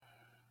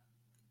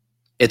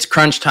It's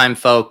crunch time,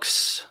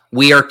 folks.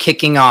 We are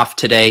kicking off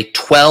today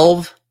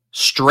 12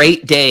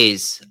 straight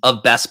days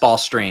of best ball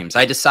streams.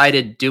 I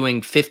decided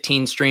doing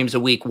 15 streams a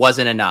week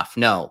wasn't enough.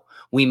 No,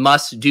 we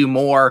must do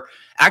more.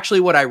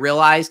 Actually, what I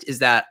realized is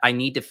that I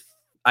need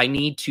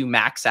to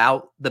max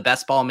out the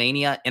best ball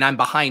mania, and I'm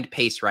behind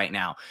pace right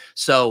now.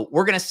 So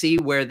we're going to see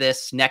where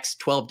this next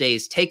 12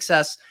 days takes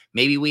us.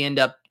 Maybe we end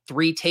up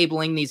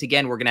tabling these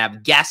again. We're going to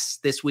have guests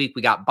this week.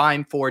 We got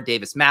Bime Ford,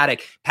 Davis Maddock,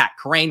 Pat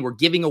Crane. We're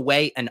giving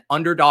away an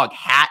underdog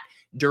hat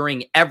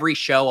during every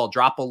show. I'll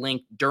drop a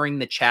link during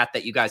the chat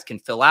that you guys can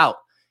fill out.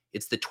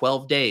 It's the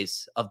 12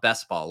 days of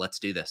best ball. Let's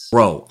do this.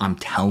 Bro, I'm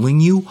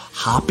telling you,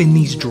 hop in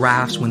these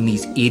drafts when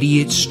these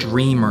idiot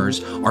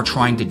streamers are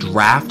trying to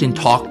draft and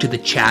talk to the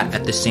chat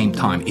at the same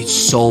time. It's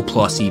so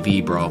plus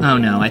EV, bro. Oh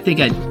no, I think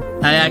I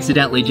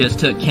accidentally just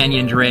took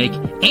Kenyon Drake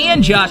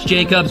and Josh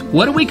Jacobs.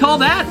 What do we call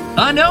that?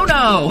 A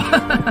no-no.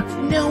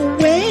 No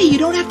way, you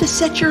don't have to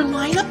set your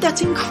lineup.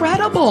 That's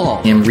incredible.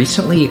 And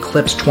recently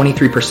eclipsed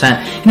 23%,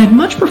 and I'd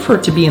much prefer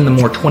it to be in the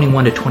more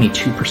 21 to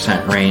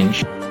 22%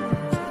 range.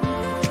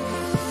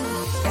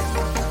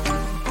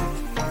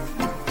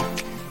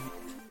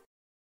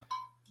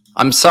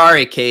 I'm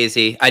sorry,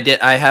 Casey.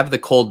 I have the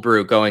cold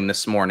brew going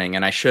this morning,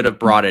 and I should have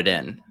brought it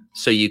in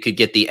so you could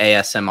get the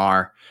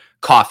ASMR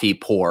coffee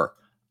pour.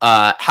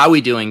 How we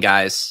doing,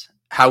 guys?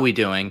 How we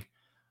doing?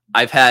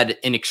 I've had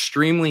an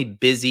extremely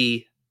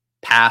busy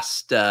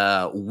past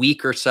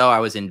week or so. I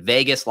was in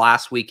Vegas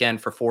last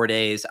weekend for 4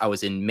 days. I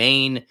was in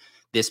Maine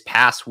this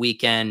past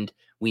weekend.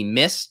 We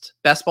missed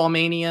Best Ball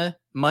Mania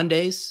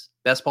Mondays,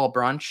 Best Ball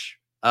Brunch,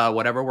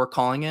 whatever we're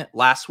calling it,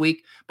 last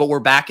week. But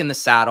we're back in the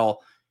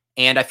saddle.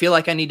 And I feel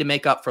like I need to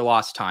make up for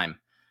lost time.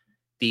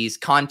 These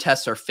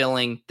contests are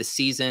filling. The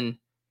season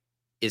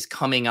is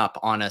coming up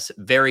on us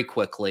very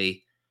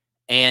quickly.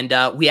 And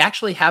we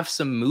actually have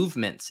some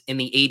movements in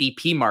the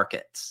ADP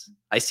markets.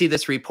 I see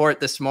this report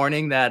this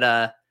morning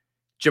that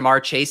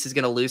Ja'Marr Chase is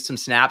going to lose some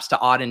snaps to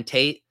Auden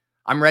Tate.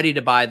 I'm ready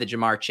to buy the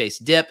Ja'Marr Chase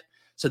dip.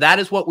 So that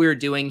is what we're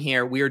doing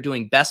here. We are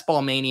doing Best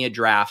Ball Mania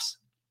drafts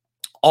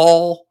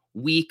all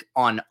week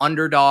on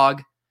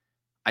Underdog.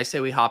 I say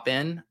we hop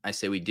in. I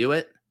say we do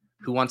it.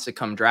 Who wants to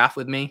come draft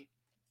with me?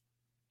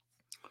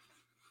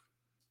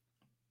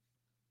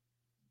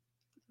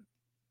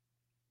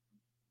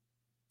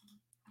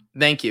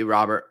 Thank you,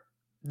 Robert.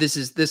 This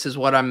is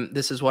what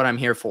I'm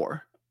here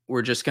for.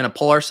 We're just going to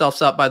pull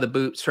ourselves up by the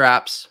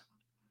bootstraps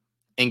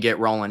and get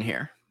rolling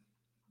here.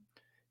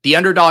 The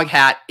Underdog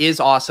hat is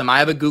awesome. I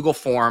have a Google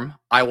form.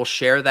 I will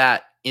share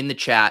that in the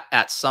chat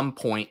at some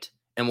point,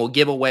 and we'll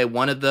give away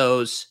one of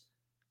those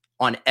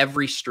on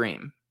every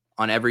stream.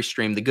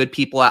 The good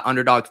people at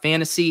Underdog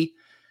Fantasy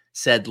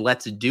said,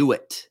 let's do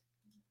it.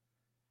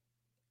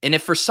 And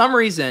if for some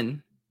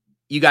reason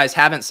you guys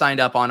haven't signed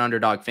up on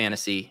Underdog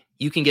Fantasy,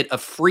 you can get a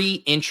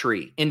free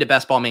entry into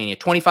Best Ball Mania,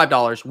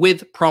 $25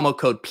 with promo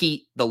code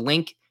Pete. The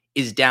link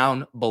is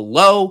down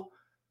below.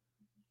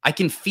 I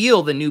can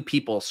feel the new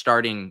people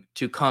starting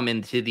to come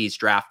into these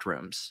draft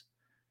rooms,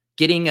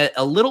 getting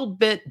a little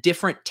bit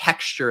different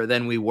texture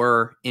than we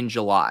were in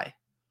July.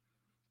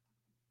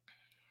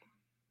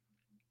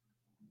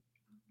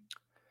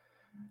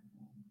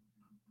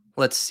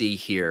 Let's see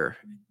here.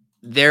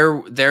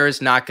 There is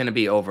not going to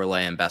be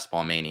overlay in Best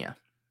Ball Mania.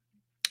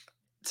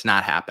 It's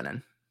not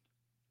happening.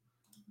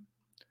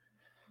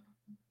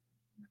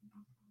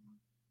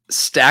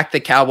 Stacked the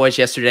Cowboys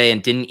yesterday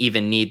and didn't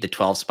even need the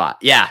 12 spot.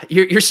 Yeah,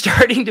 you're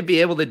starting to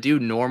be able to do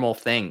normal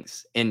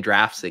things in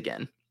drafts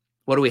again.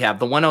 What do we have?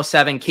 The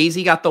 107.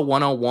 KZ got the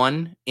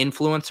 101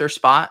 influencer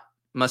spot.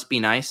 Must be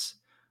nice.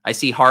 I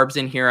see Harbs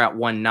in here at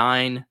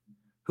 19.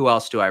 Who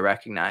else do I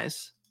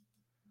recognize?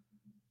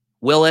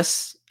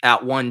 Willis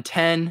at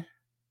 110,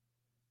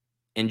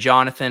 and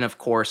Jonathan, of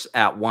course,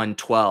 at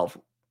 112.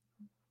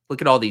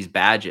 Look at all these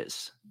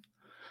badges.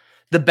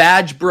 The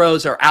badge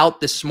bros are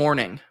out this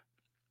morning.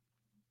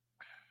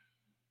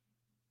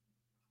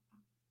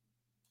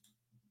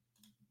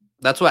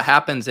 That's what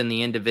happens in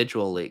the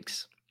individual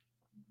leagues.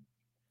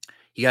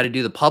 You got to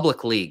do the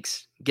public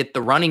leagues. Get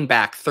the running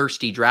back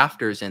thirsty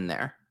drafters in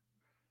there.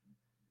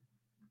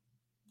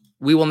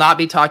 We will not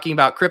be talking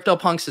about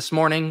CryptoPunks this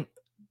morning.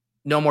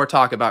 No more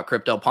talk about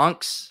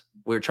CryptoPunks.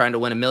 We're trying to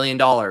win $1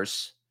 million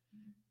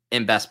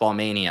in Best Ball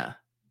Mania.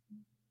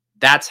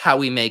 That's how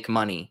we make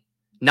money.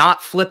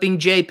 Not flipping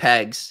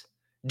JPEGs,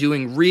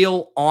 doing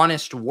real,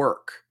 honest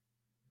work.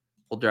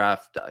 We'll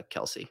draft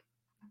Kelsey.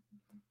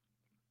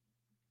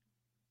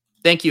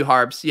 Thank you,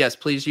 Harbs. Yes,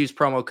 please use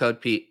promo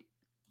code Pete.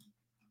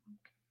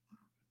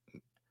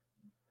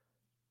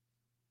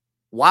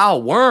 Wow,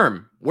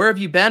 Worm. Where have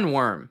you been,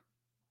 Worm?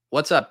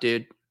 What's up,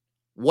 dude?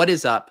 What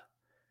is up?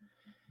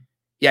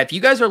 Yeah, if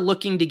you guys are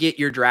looking to get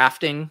your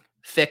drafting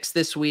fixed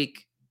this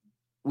week,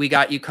 we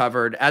got you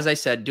covered. As I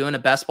said, doing a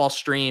best ball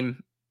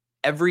stream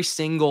every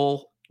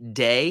single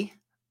day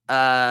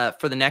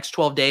for the next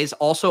 12 days.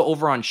 Also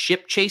over on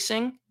Ship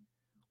Chasing,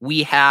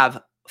 we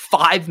have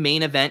 5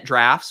 main event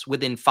drafts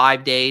within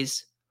 5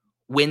 days.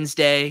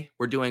 Wednesday,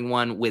 we're doing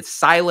one with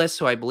Silas,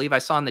 who I believe I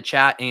saw in the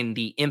chat, and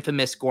the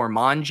infamous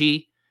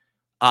Gormanji.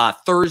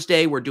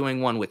 Thursday, we're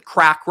doing one with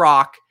Crack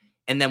Rock.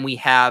 And then we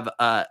have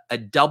a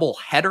double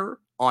header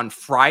on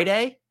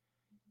Friday.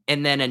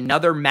 And then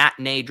another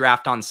matinee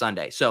draft on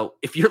Sunday. So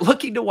if you're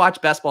looking to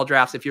watch best ball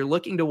drafts, if you're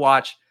looking to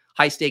watch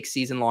high stakes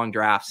season long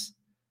drafts,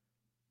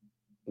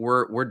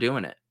 we're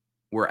doing it.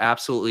 We're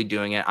absolutely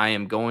doing it. I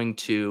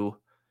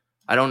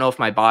don't know if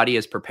my body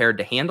is prepared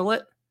to handle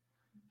it,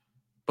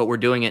 but we're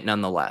doing it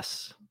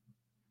nonetheless.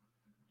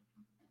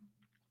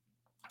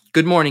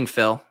 Good morning,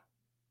 Phil.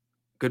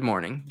 Good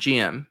morning.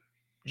 GM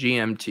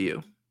to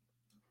you.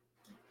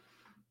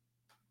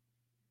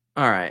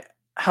 All right.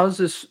 How's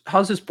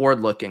this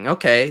board looking?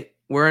 Okay.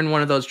 We're in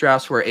one of those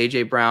drafts where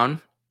AJ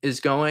Brown is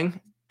going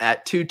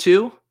at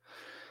 2-2.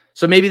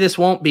 So maybe this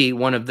won't be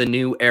one of the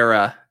new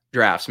era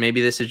drafts.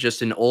 Maybe this is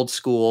just an old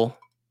school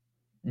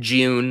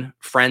June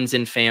friends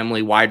and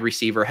family wide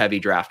receiver heavy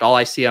draft. All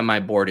I see on my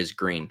board is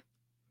green.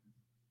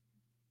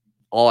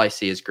 All I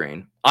see is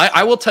green.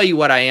 I will tell you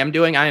what I am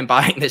doing. I am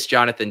buying this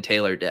Jonathan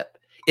Taylor dip.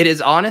 It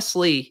is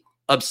honestly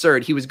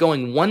absurd. He was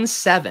going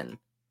 1-7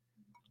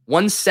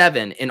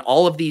 in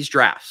all of these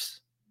drafts.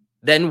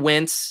 Then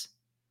Wentz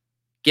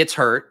gets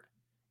hurt,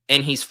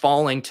 and he's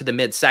falling to the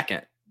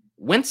mid-second.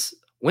 Wentz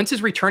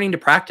is returning to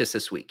practice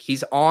this week.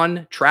 He's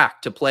on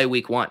track to play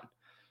week 1.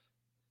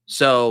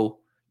 So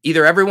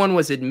either everyone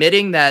was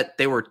admitting that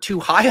they were too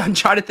high on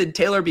Jonathan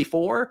Taylor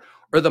before,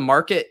 or the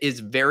market is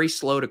very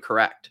slow to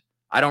correct.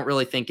 I don't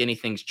really think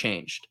anything's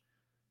changed.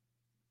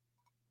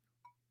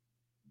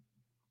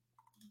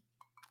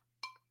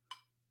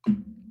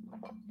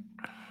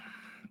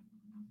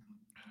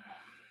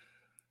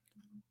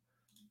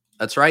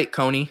 That's right,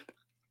 Coney.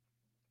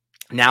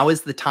 Now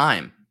is the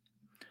time.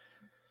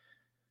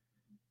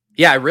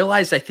 Yeah, I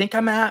realized I think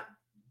I'm at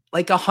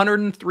like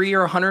 103 or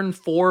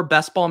 104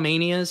 Best Ball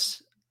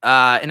Manias.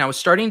 And I was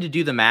starting to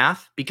do the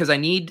math because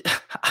I'm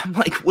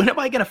like, when am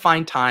I going to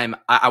find time?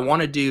 I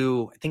want to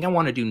do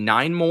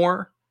 9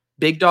 more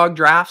big dog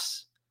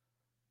drafts.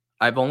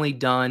 I've only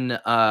done,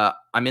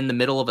 I'm in the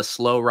middle of a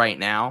slow right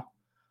now.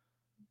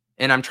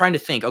 And I'm trying to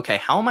think, okay,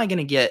 how am I going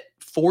to get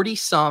 40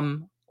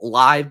 some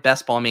live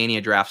Best Ball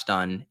Mania drafts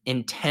done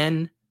in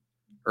 10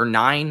 or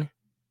 9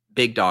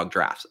 big dog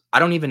drafts? I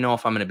don't even know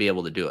if I'm going to be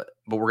able to do it,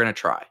 but we're going to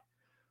try.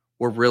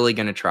 We're really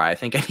going to try. I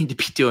think I need to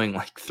be doing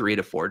like 3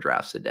 to 4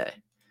 drafts a day.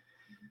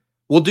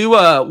 We'll do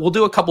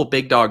a couple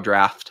big dog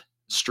draft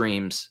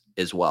streams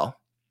as well.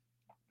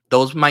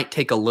 Those might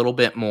take a little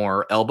bit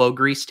more elbow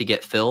grease to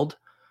get filled,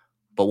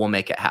 but we'll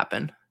make it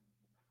happen.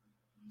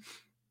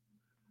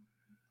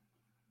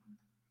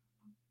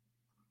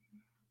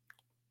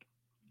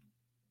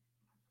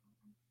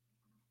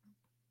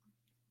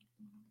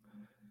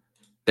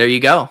 There you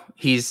go.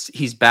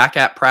 He's back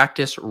at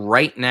practice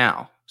right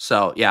now.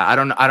 So yeah, I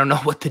don't know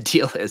what the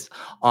deal is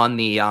on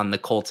the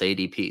Colts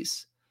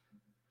ADPs.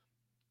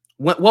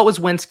 What was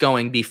Wentz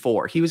going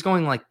before? He was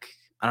going like,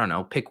 I don't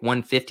know, pick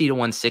 150 to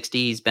 160.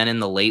 He's been in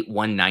the late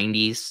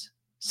 190s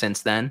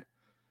since then.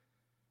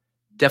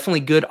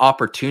 Definitely good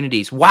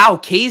opportunities. Wow,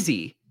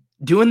 Casey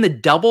doing the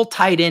double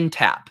tight end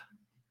tap.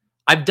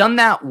 I've done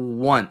that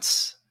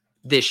once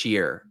this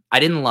year. I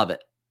didn't love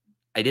it.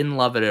 I didn't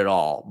love it at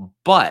all,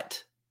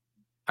 but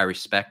I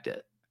respect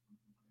it.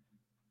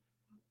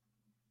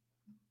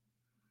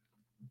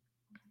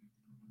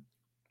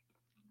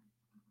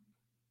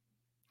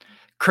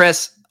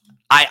 Chris,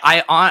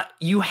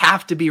 you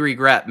have to be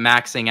regret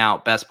maxing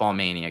out Best Ball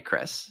Mania,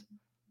 Chris.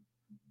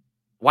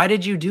 Why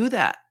did you do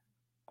that?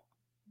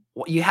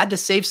 You had to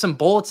save some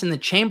bullets in the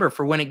chamber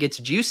for when it gets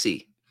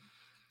juicy.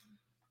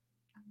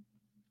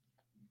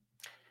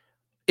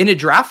 In a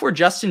draft where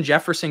Justin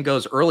Jefferson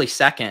goes early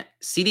second,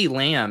 CeeDee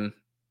Lamb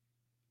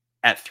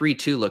at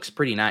 3-2 looks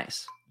pretty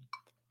nice.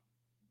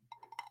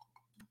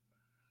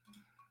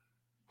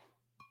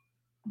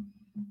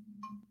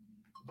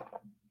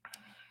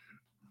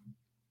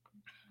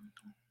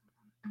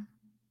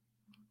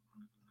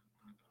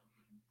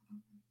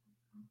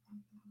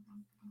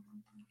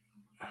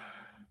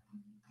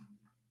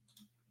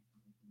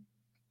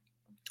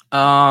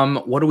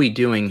 What are we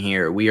doing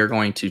here? We are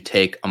going to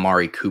take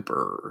Amari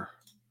Cooper.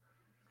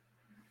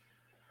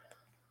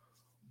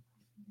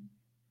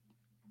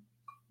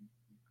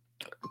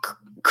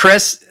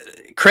 Chris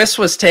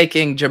was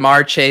taking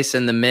Jamar Chase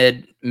in the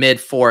mid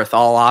fourth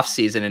all off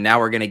season, and now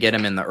we're going to get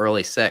him in the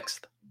early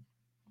 6th.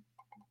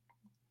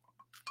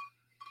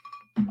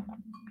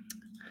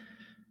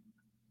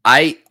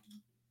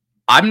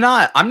 I'm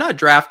not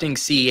drafting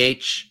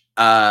CH.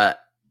 I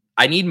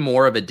need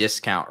more of a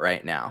discount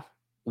right now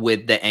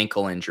with the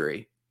ankle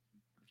injury.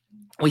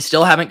 We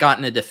still haven't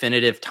gotten a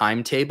definitive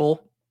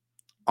timetable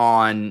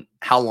on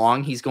how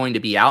long he's going to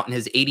be out, and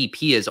his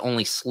ADP has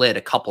only slid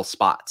a couple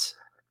spots.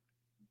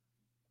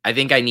 I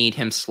think I need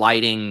him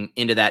sliding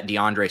into that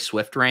DeAndre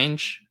Swift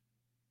range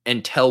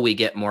until we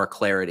get more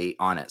clarity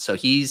on it. So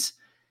he's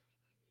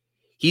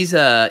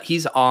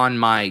on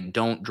my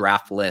don't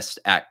draft list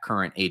at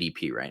current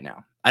ADP right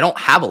now. I don't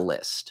have a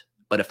list,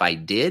 but if I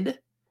did,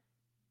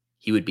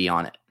 he would be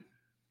on it.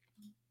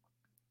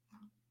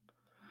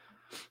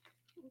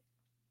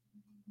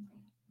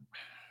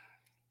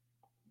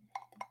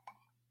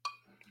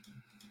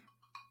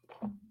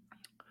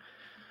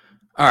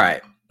 All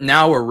right.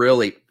 Now we're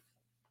really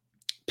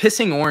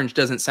pissing orange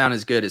doesn't sound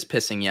as good as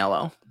pissing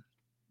yellow.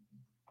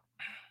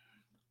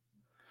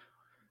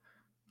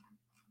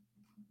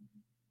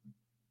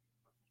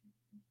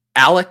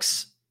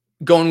 Alex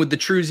going with the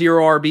true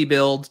zero RB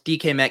build,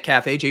 DK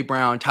Metcalf, AJ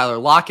Brown, Tyler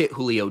Lockett,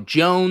 Julio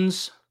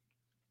Jones.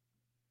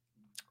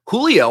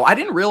 Julio, I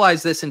didn't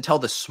realize this until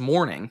this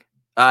morning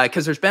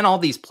because there's been all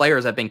these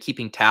players I've been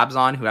keeping tabs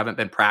on who haven't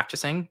been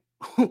practicing.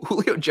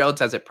 Julio Jones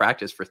hasn't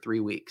practiced for 3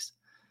 weeks.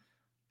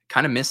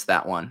 Kind of missed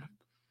that one.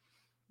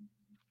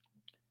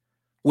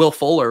 Will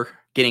Fuller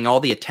getting all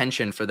the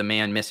attention for the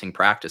man missing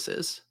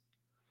practices.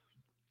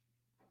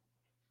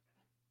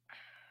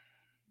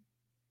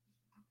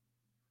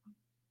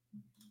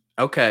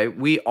 Okay,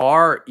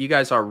 you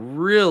guys are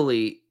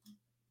really,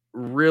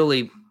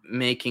 really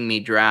making me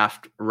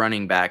draft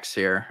running backs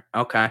here.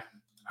 Okay.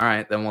 All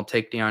right, then we'll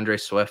take DeAndre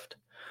Swift.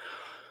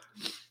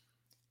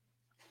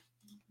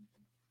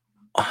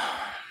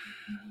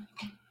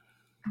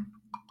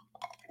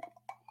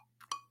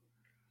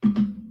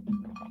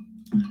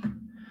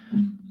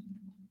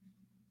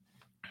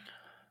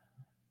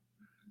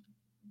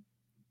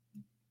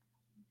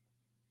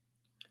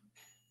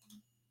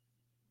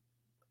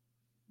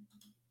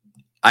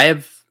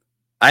 I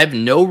have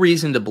no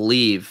reason to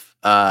believe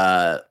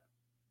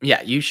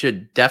you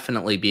should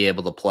definitely be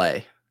able to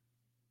play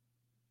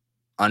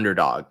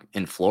underdog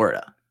in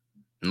Florida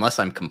unless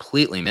I'm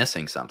completely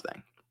missing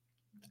something.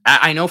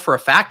 I know for a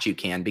fact you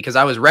can because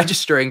I was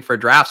registering for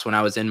drafts when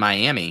I was in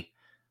Miami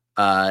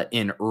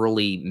in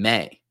early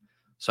May.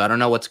 So I don't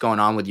know what's going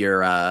on with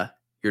your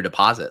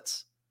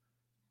deposits,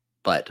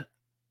 but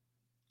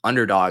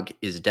underdog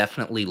is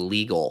definitely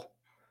legal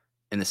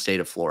in the state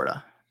of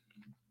Florida.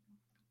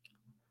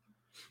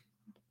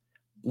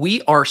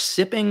 We are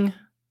sipping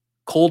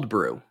cold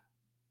brew,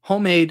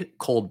 homemade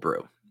cold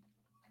brew.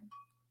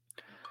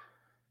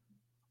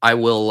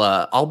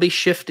 I'll be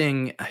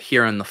shifting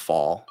here in the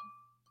fall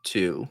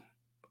to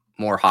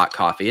more hot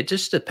coffee. It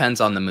just depends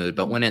on the mood,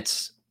 but when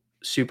it's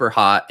super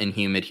hot and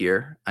humid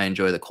here, I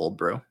enjoy the cold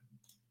brew.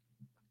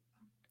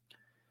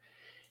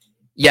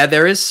 Yeah,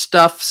 there is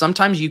stuff.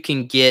 Sometimes you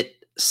can get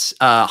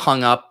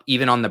hung up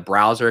even on the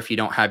browser if you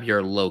don't have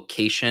your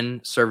location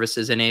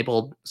services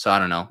enabled. So I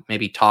don't know,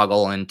 maybe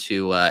toggle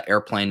into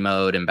airplane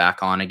mode and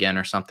back on again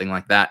or something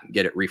like that.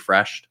 Get it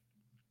refreshed.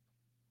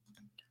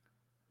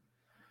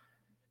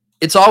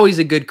 It's always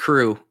a good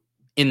crew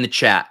in the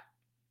chat.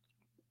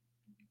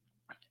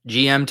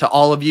 GM to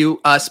all of you.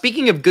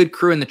 Speaking of good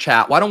crew in the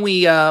chat, why don't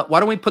we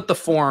put the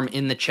form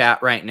in the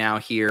chat right now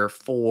here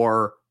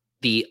for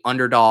the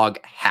underdog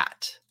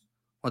hat?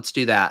 Let's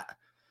do that.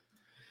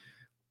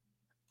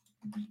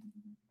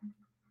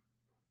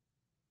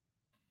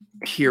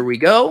 Here we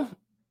go.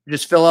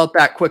 Just fill out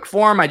that quick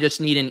form. I just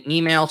need an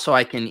email so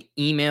I can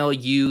email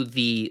you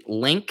the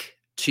link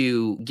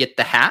to get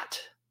the hat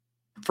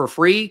for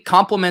free.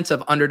 Compliments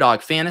of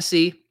Underdog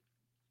Fantasy.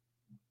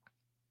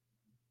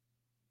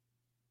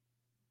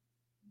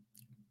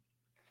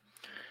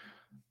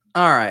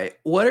 All right.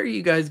 What are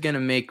you guys going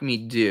to make me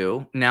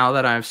do now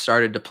that I've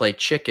started to play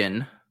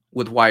chicken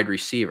with wide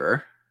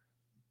receiver?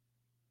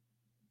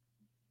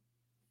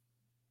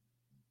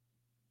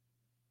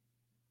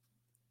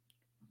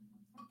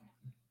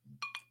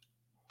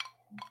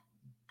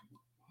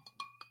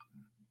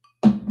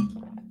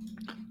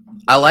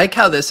 I like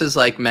how this is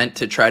like meant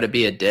to try to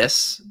be a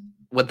diss.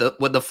 With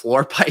the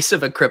floor price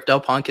of a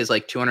CryptoPunk is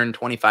like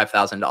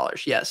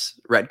 $225,000. Yes,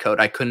 red coat.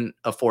 I couldn't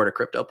afford a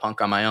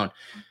CryptoPunk on my own.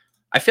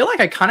 I feel like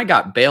I kind of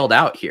got bailed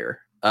out here.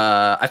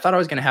 I thought I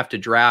was going to have to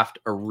draft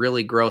a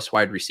really gross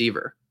wide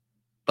receiver,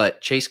 but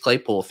Chase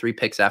Claypool, 3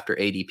 picks after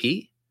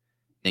ADP.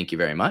 Thank you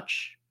very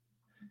much.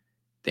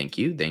 Thank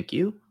you. Thank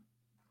you.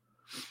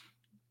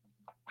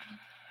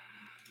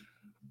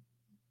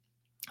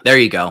 There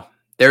you go.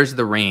 There's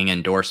the ringing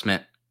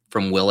endorsement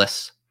from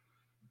Willis.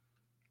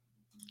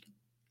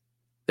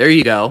 There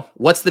you go.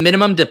 What's the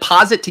minimum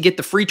deposit to get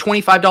the free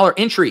 $25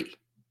 entry?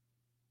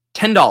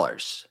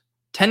 $10.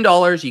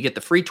 $10, you get the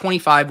free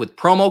 25 with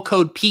promo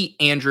code Pete.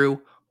 Andrew,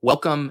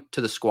 welcome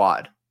to the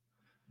squad.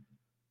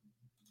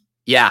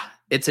 Yeah,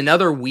 it's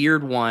another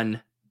weird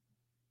one.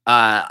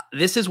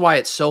 This is why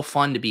it's so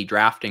fun to be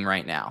drafting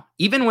right now.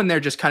 Even when they're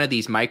just kind of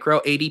these micro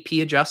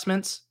ADP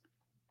adjustments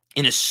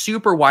in a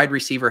super wide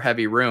receiver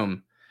heavy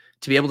room,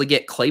 to be able to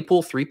get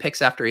Claypool 3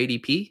 picks after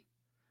ADP,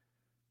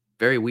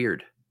 very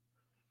weird.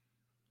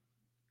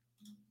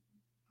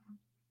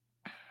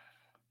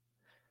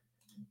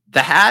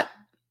 The hat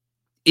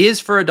is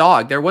for a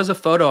dog. There was a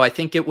photo, I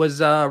think it was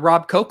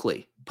Rob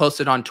Coakley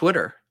posted on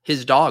Twitter,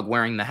 his dog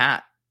wearing the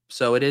hat.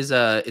 So it's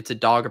a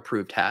dog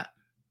approved hat.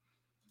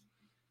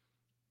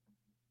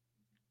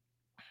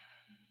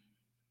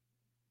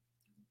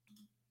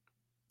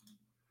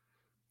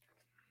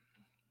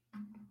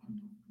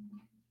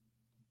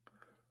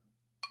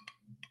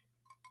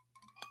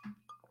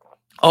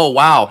 Oh,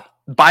 wow.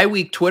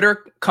 Bye-week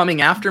Twitter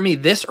coming after me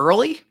this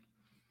early?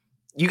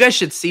 You guys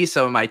should see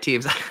some of my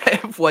teams. I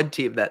have one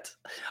team that's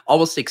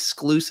almost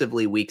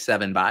exclusively week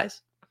 7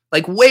 buys.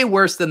 Like way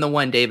worse than the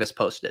one Davis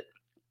posted.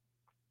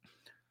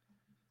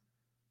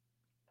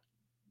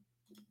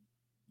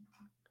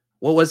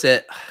 what was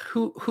it?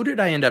 Who did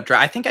I end up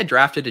drafting? I think I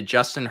drafted a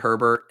Justin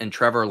Herbert and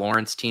Trevor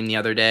Lawrence team the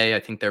other day. I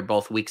think they're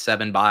both week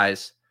 7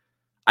 buys.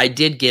 I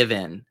did give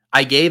in.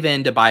 I gave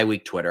in to bye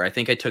week Twitter. I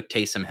think I took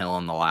Taysom Hill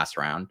in the last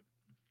round.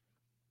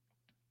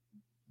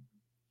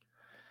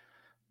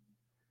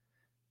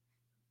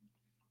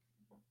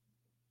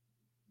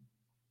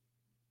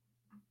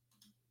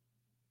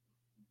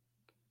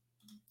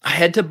 I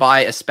had to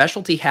buy a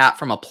specialty hat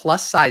from a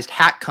plus-sized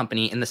hat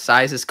company, and the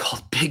size is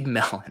called Big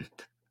Melon.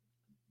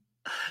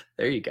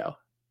 There you go.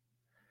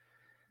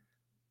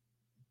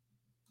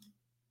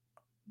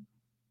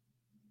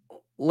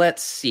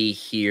 Let's see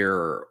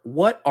here.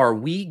 What are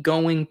we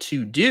going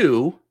to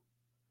do?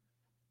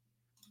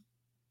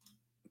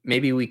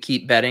 Maybe we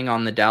keep betting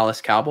on the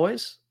Dallas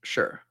Cowboys?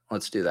 Sure,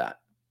 let's do that.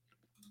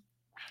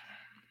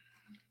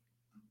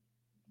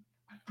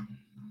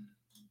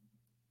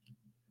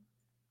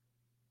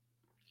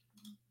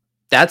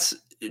 That's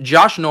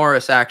Josh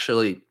Norris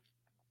actually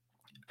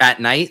at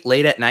night,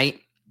 late at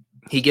night,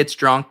 he gets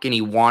drunk and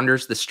he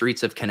wanders the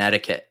streets of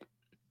Connecticut,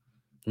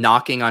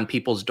 knocking on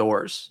people's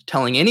doors,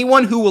 telling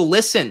anyone who will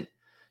listen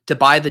to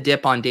buy the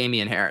dip on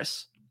Damian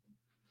Harris.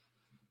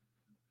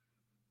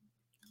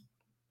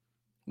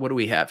 What do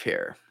we have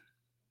here?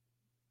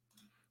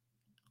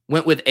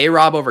 Went with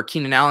A-Rob over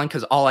Keenan Allen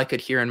because all I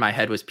could hear in my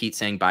head was Pete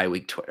saying bye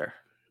week Twitter.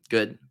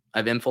 Good.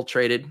 I've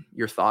infiltrated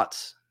your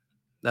thoughts.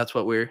 That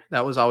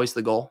was always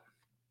the goal.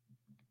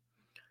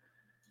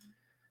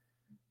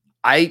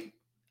 I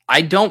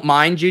don't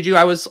mind Juju.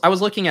 I was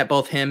looking at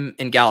both him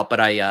and Gallup, but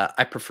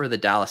I prefer the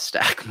Dallas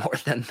stack more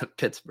than the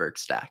Pittsburgh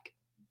stack.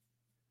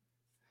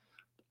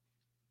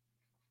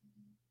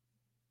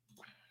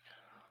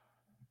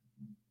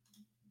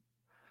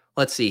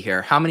 Let's see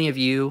here. How many of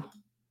you?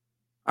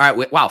 All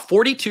right. Wow.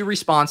 42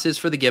 responses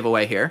for the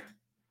giveaway here.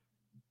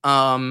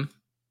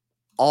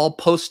 I'll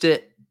post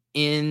it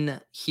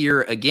in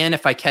here again.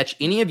 If I catch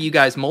any of you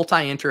guys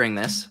multi-entering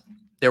this,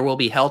 there will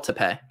be hell to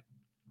pay.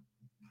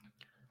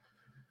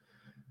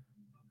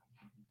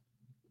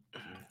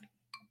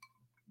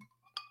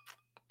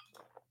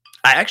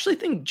 I actually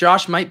think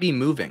Josh might be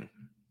moving.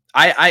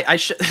 I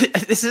should.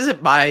 This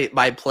isn't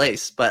my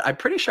place, but I'm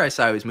pretty sure I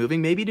saw he was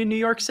moving, maybe to New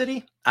York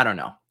City. I don't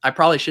know. I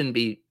probably shouldn't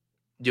be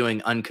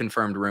doing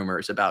unconfirmed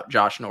rumors about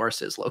Josh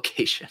Norris's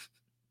location.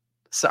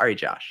 Sorry,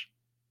 Josh.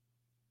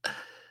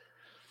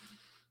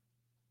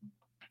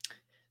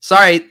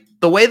 Sorry.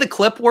 The way the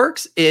clip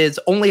works is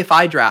only if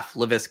I draft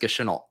Laviska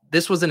Shenault.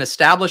 This was an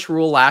established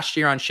rule last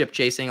year on ship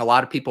chasing. A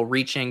lot of people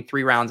reaching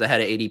 3 rounds ahead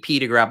of ADP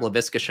to grab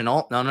Laviska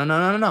Shenault.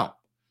 No.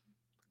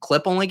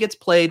 Clip only gets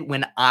played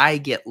when I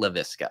get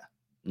Laviska,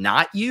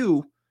 not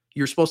you.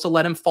 You're supposed to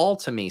let him fall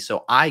to me,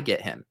 so I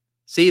get him.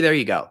 See, there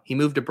you go. He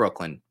moved to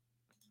Brooklyn.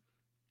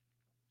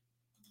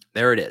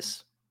 There it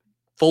is.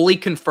 Fully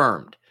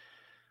confirmed.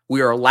 We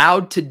are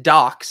allowed to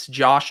dox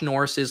Josh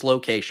Norris's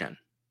location.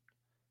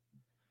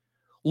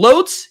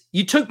 Lotes,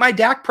 you took my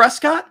Dak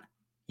Prescott?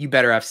 You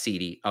better have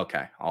CD.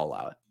 Okay, I'll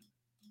allow it.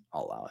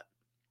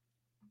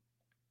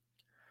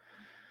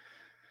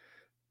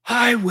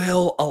 I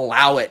will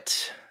allow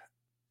it.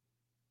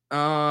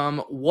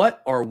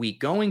 What are we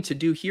going to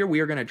do here? We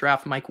are going to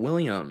draft Mike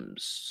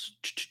Williams,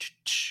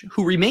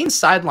 who remains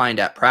sidelined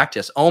at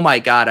practice. Oh my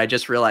God, I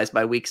just realized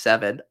by week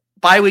 7.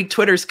 Bye week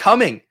Twitter's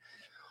coming.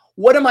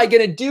 What am I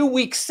going to do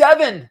week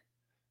 7?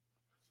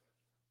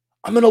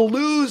 I'm going to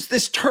lose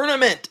this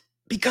tournament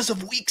because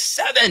of week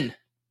 7.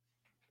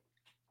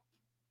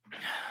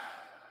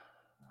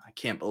 I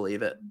can't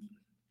believe it.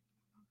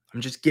 I'm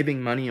just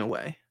giving money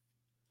away.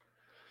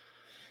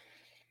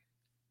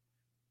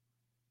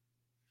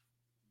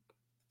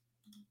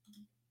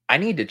 I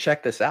need to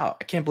check this out.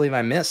 I can't believe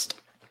I missed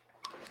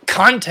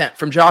content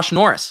from Josh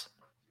Norris.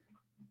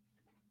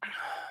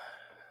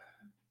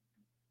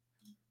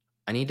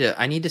 I need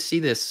to see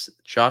this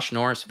Josh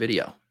Norris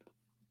video.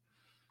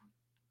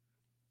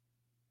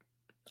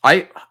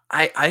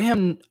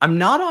 I'm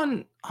not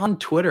on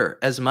Twitter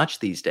as much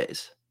these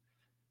days.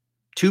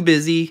 Too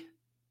busy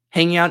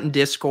hanging out in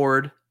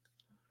Discord.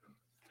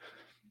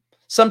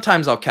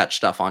 Sometimes I'll catch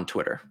stuff on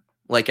Twitter,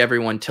 like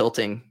everyone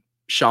tilting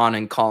Sean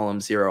and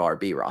Column 0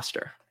 RB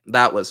roster.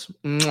 That was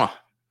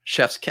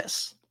chef's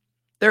kiss.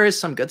 There is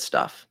some good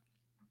stuff.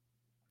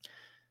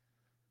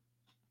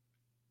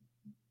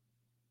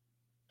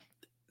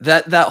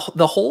 That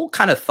the whole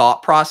kind of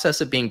thought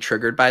process of being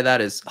triggered by that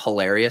is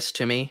hilarious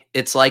to me.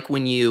 It's like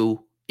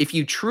if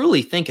you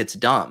truly think it's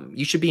dumb,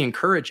 you should be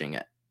encouraging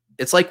it.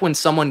 It's like when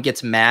someone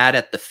gets mad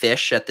at the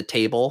fish at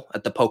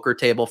the poker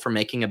table for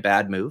making a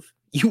bad move.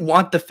 You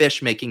want the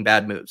fish making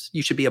bad moves.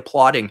 You should be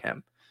applauding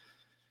him.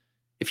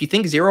 If you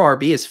think 0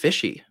 RB is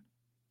fishy,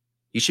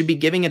 you should be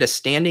giving it a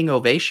standing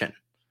ovation.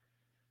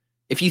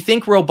 If you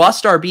think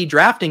robust RB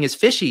drafting is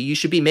fishy, you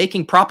should be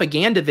making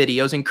propaganda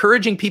videos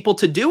encouraging people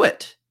to do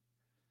it.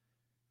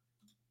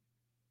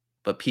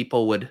 But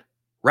people would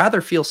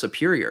rather feel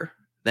superior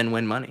than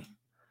win money.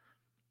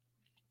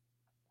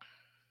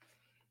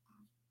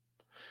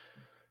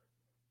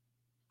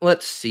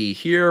 Let's see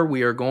here.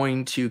 We are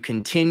going to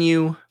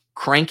continue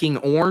cranking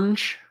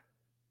orange.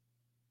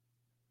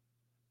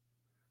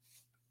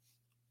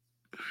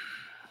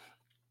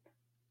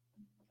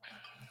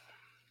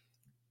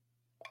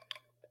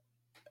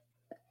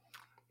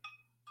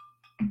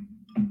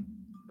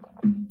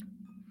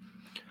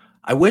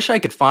 I wish I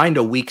could find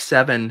a week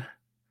 7.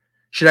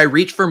 Should I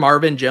reach for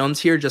Marvin Jones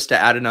here just to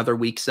add another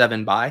week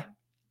 7 bye?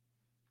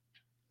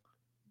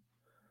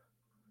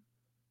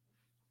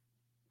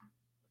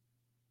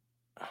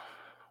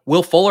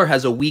 Will Fuller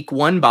has a week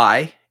 1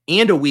 bye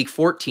and a week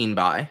 14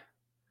 bye.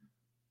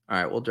 All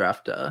right, we'll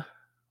draft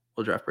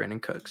Brandon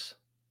Cooks.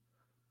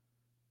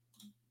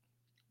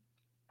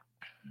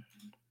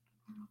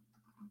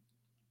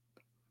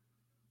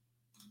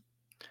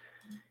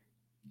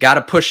 Got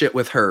to push it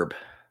with Herb.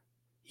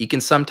 You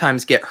can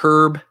sometimes get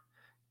Herb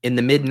in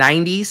the mid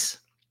 90s.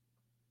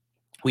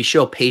 We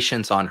show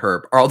patience on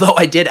Herb. Although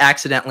I did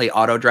accidentally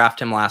auto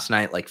draft him last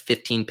night, like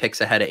 15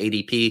 picks ahead of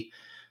ADP.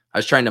 I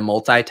was trying to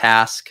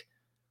multitask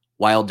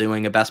while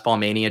doing a Best Ball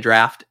Mania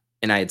draft,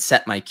 and I had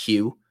set my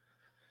queue.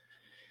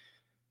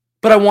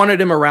 But I wanted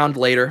him around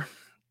later.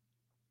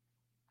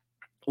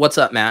 What's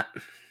up, Matt?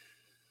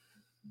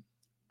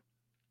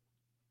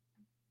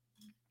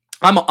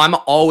 I'm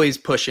always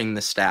pushing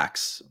the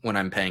stacks when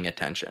I'm paying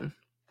attention.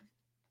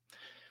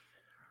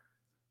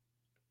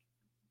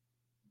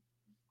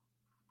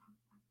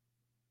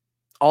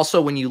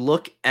 Also, when you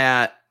look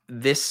at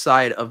this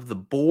side of the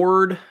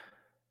board,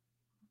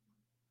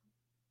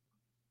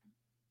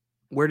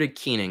 where did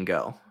Keenan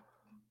go?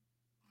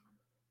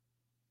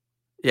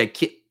 Yeah,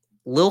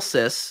 Lil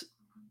Sis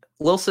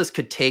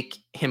could take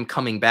him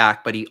coming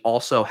back, but he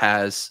also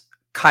has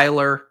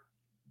Kyler.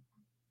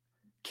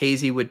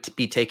 Casey would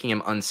be taking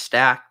him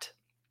unstacked.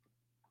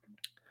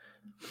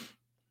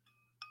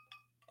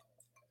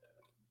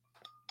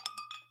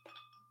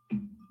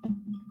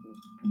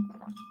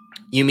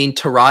 You mean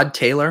Tyrod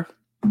Taylor?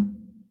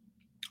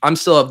 I'm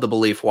still of the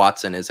belief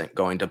Watson isn't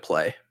going to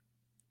play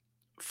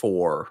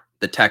for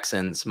the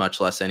Texans,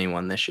 much less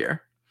anyone this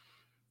year.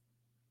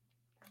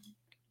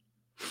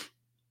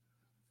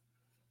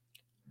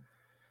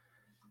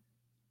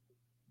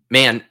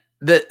 Man,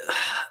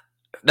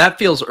 that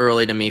feels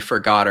early to me for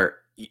Goddard.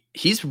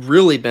 He's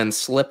really been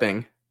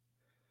slipping.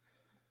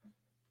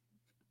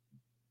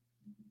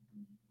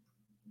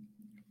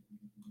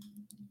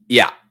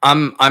 Yeah,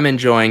 I'm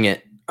enjoying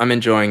it. I'm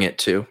enjoying it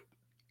too.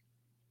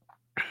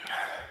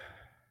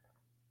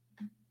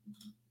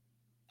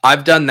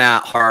 I've done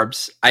that,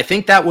 Harbs. I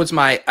think that was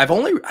I've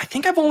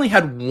only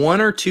had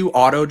 1 or 2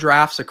 auto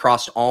drafts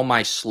across all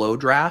my slow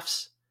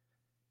drafts.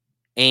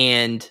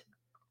 And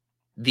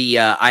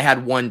I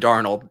had one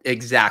Darnold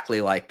exactly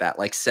like that,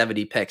 like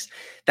 70 picks.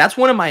 That's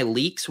one of my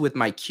leaks with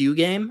my Q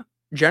game.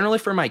 Generally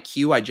for my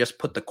Q, I just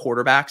put the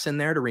quarterbacks in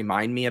there to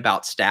remind me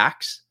about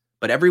stacks.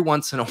 But every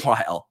once in a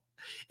while,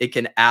 it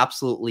can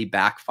absolutely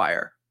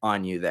backfire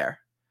on you there.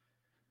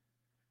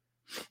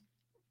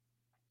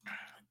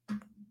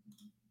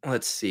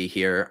 Let's see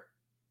here.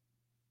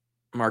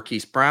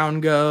 Marquise Brown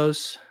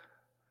goes.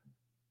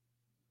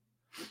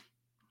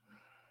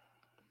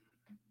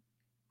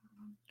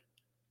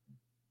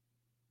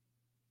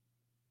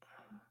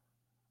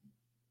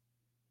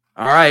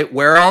 All right,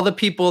 where are all the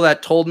people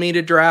that told me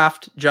to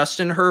draft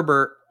Justin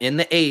Herbert in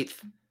the 8th?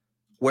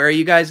 Where are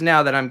you guys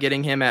now that I'm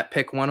getting him at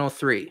pick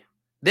 103?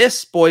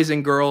 This, boys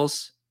and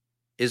girls,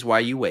 is why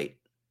you wait.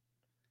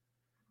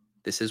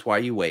 This is why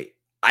you wait.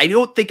 I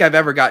don't think I've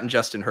ever gotten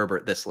Justin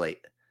Herbert this late.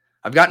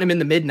 I've gotten him in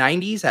the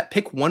mid-90s at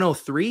pick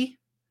 103.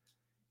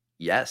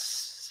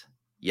 Yes.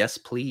 Yes,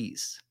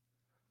 please.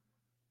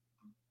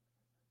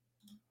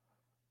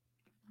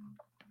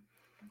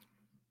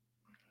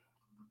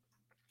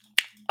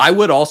 I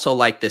would also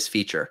like this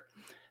feature.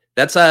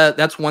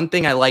 That's one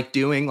thing I like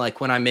doing. Like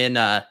when I'm in,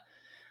 the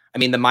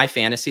My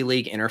Fantasy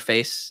League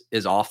interface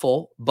is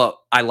awful, but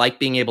I like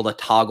being able to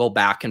toggle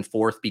back and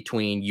forth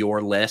between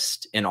your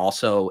list and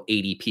also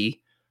ADP.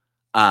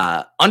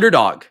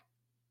 Underdog,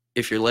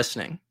 if you're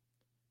listening,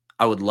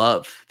 I would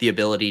love the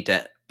ability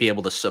to be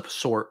able to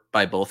sort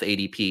by both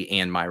ADP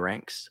and my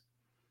ranks.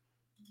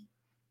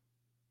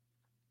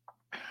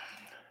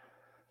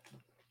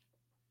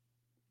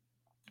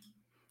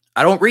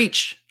 I don't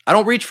reach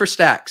for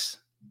stacks.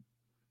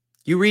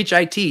 You reach,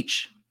 I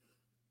teach.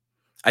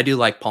 I do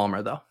like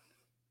Palmer, though.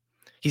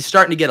 He's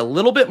starting to get a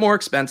little bit more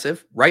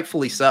expensive,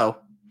 rightfully so.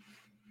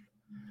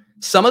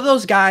 Some of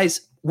those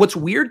guys, what's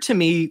weird to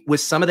me with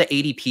some of the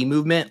ADP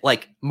movement,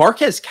 like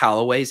Marquez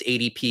Callaway's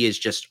ADP is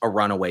just a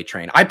runaway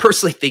train. I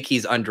personally think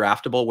he's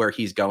undraftable where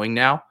he's going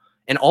now.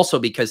 And also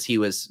because he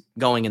was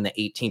going in the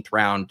 18th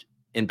round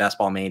in Best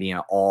Ball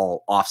Mania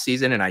all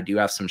offseason, and I do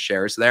have some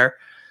shares there.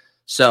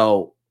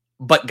 So,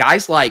 but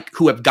guys like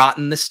who have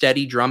gotten the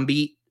steady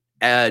drumbeat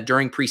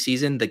during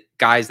preseason, the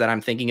guys that I'm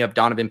thinking of,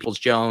 Donovan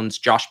Peoples-Jones,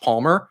 Josh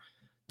Palmer,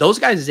 those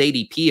guys'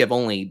 ADP have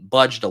only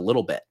budged a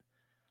little bit.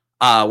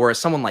 Whereas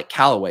someone like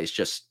Callaway's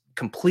just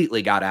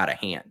completely got out of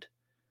hand.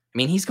 I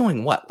mean, he's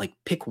going what? Like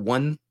pick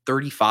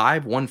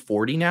 135,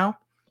 140 now?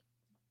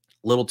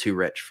 A little too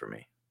rich for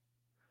me.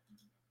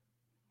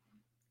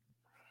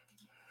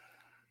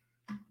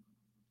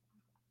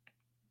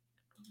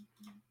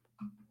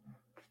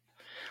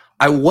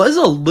 I was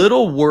a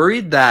little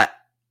worried that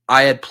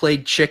I had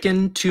played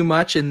chicken too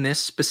much in this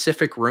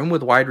specific room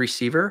with wide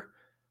receiver,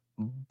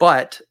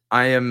 but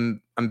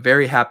I'm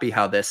very happy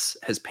how this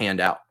has panned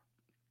out.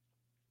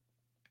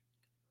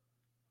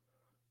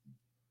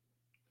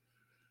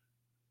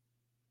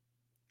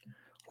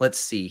 let's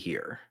see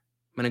here.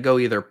 I'm going to go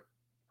either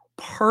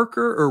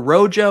Parker or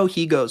Rojo.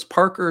 He goes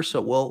Parker,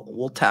 so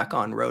we'll tack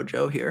on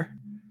Rojo here.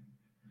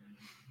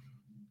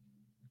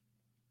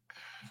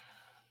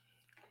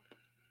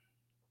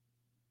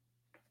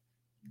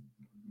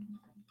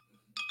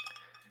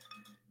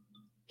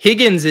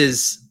 Higgins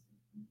is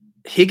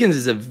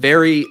a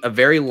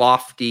very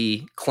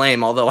lofty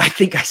claim, although I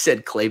think I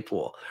said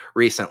Claypool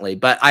recently,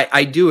 but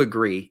I do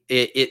agree.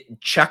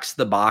 It checks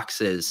the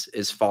boxes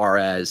as far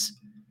as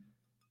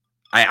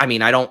I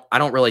mean, I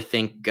don't really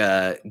think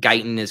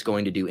Guyton is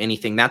going to do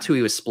anything. That's who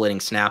he was splitting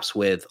snaps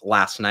with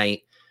last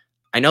night.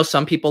 I know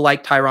some people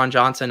like Tyron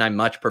Johnson. I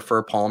much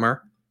prefer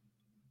Palmer.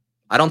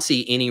 I don't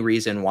see any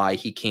reason why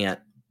he can't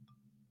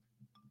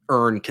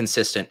earn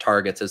consistent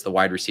targets as the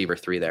wide receiver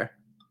 3 there.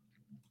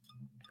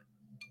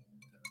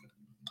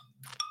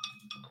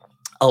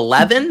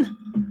 11?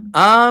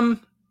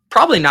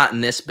 Probably not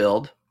in this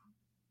build.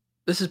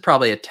 This is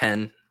probably a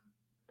 10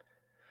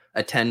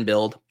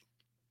 build.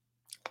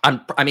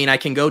 I mean, I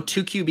can go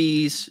 2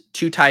 QBs,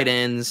 2 tight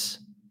ends,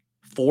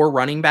 4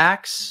 running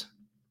backs.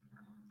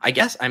 I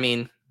guess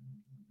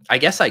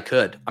I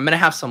could. I'm going to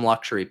have some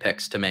luxury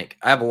picks to make.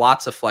 I have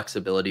lots of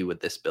flexibility with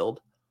this build.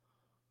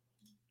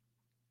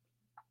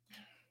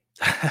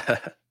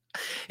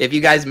 If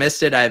you guys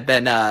missed it, I've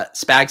been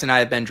Spags and I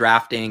have been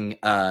drafting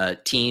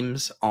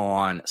teams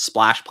on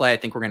Splash Play. I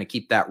think we're going to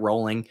keep that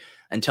rolling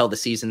until the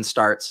season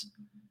starts.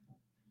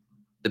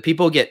 The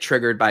people get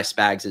triggered by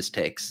Spags'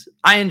 takes.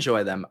 I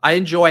enjoy them. I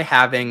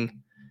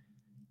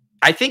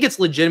think it's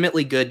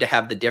legitimately good to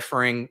have the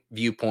differing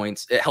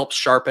viewpoints. It helps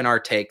sharpen our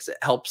takes.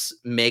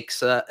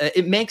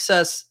 It makes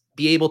us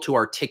be able to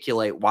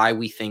articulate why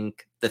we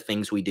think the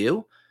things we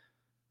do.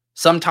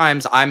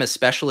 Sometimes I'm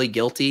especially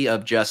guilty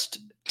of just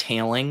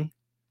tailing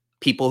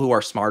people who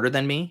are smarter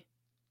than me,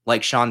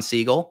 like Sean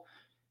Siegel,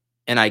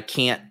 and I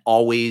can't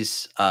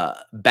always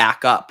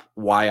back up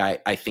why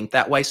I think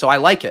that way. So I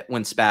like it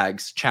when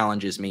Spags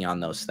challenges me on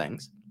those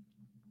things.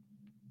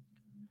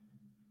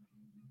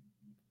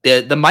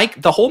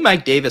 The whole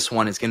Mike Davis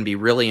one is going to be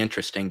really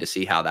interesting to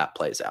see how that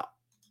plays out.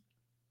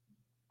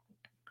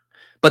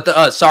 But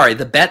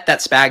the bet that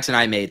Spags and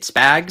I made,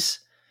 Spags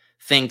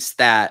thinks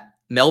that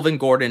Melvin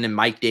Gordon and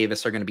Mike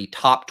Davis are going to be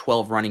top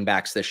 12 running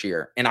backs this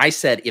year. And I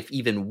said, if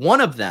even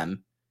one of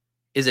them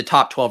is a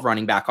top 12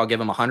 running back, I'll give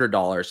him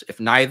 $100. If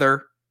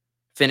neither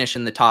finish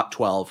in the top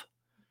 12,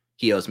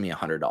 he owes me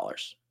 $100.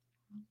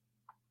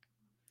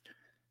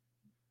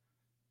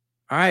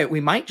 All right,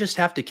 we might just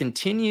have to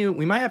continue.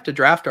 We might have to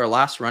draft our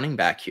last running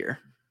back here.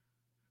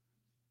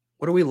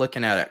 What are we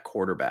looking at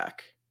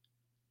quarterback?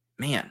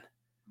 Man,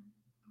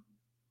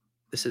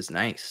 this is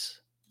nice.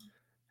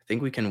 I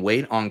think we can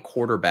wait on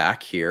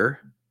quarterback here.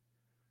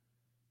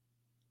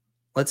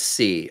 Let's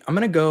see. I'm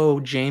going to go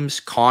James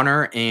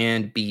Conner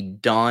and be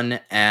done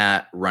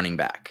at running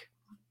back.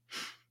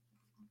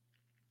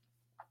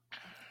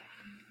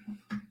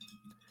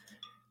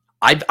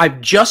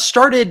 I've just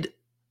started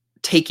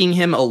taking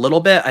him a little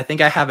bit. I think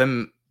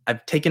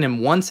I've taken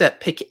him once at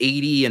pick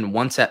 80 and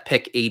once at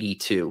pick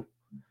 82.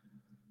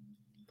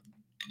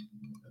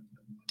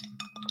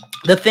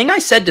 The thing I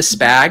said to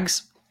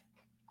Spags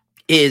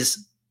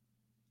is,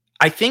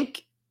 I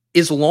think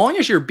as long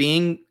as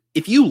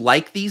if you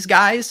like these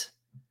guys,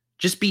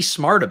 just be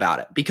smart about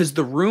it, because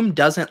the room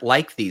doesn't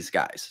like these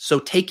guys. So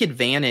take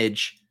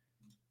advantage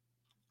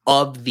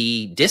of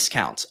the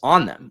discounts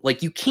on them.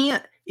 Like,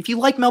 if you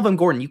like Melvin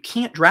Gordon, you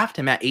can't draft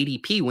him at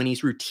ADP when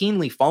he's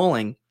routinely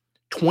falling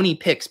 20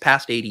 picks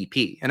past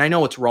ADP. And I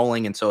know it's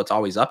rolling, and so it's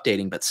always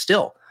updating, but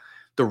still,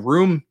 the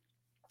room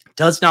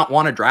does not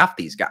want to draft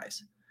these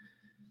guys.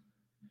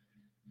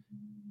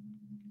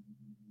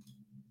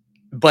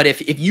 But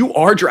if you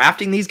are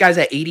drafting these guys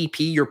at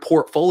ADP, your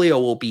portfolio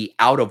will be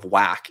out of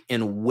whack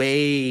and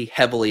way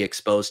heavily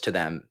exposed to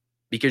them,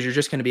 because you're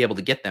just going to be able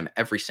to get them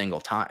every single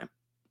time.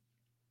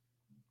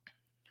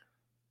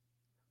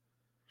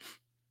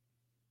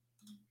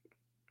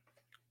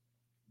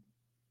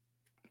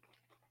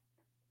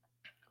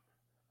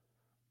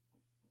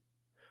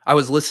 I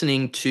was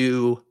listening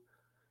to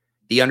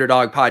the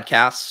Underdog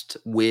podcast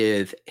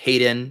with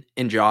Hayden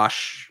and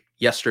Josh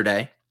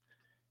yesterday.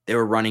 They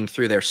were running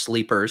through their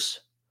sleepers.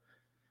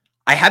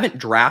 I haven't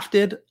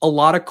drafted a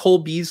lot of Cole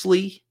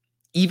Beasley,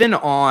 even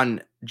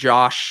on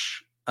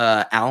Josh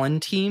Allen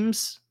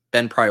teams.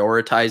 Been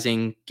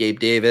prioritizing Gabe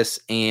Davis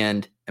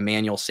and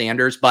Emmanuel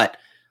Sanders, but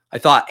I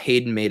thought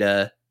Hayden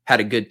had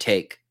a good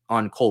take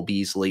on Cole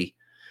Beasley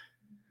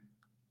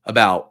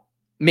about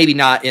maybe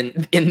not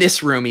in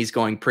this room. He's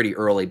going pretty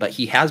early, but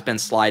he has been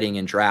sliding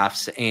in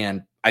drafts,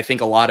 and I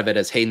think a lot of it,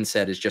 as Hayden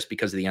said, is just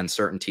because of the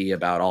uncertainty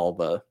about all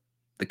the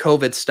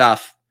COVID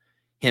stuff,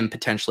 him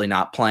potentially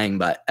not playing.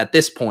 But at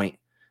this point,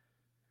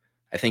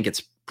 I think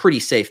it's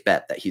pretty safe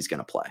bet that he's going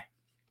to play.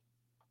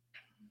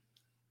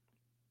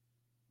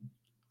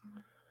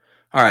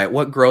 All right,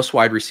 what gross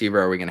wide receiver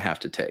are we going to have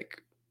to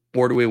take?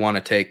 Or do we want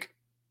to take?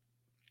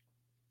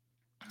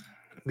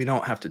 We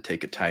don't have to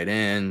take a tight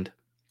end.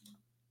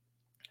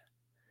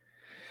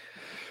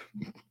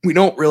 We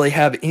don't really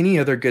have any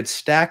other good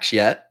stacks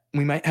yet.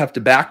 We might have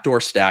to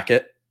backdoor stack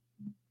it.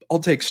 I'll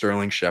take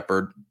Sterling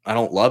Shepard. I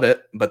don't love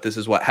it, but this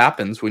is what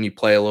happens when you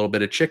play a little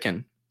bit of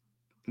chicken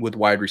with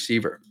wide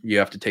receiver. You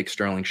have to take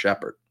Sterling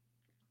Shepard.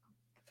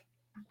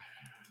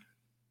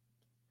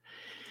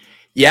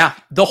 Yeah,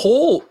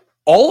 all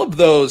of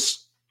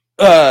those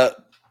Bills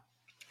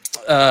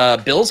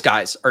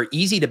guys are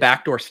easy to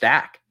backdoor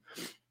stack.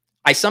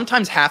 I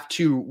sometimes have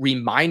to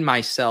remind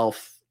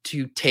myself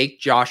to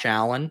take Josh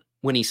Allen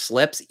when he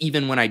slips,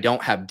 even when I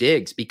don't have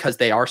Diggs, because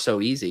they are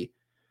so easy.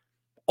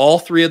 All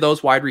three of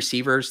those wide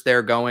receivers,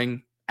 they're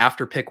going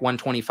after pick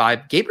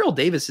 125. Gabriel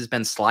Davis has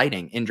been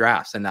sliding in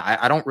drafts, and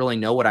I don't really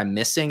know what I'm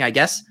missing. I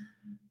guess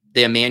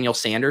the Emmanuel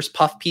Sanders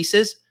puff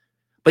pieces,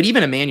 but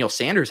even Emmanuel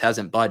Sanders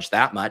hasn't budged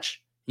that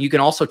much. You can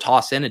also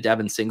toss in a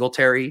Devin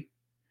Singletary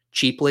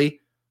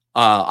cheaply.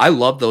 I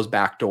love those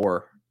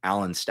backdoor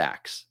Allen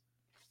stacks.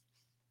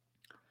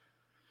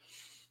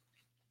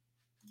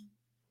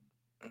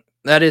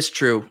 That is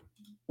true.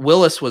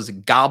 Willis was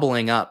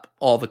gobbling up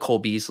all the Cole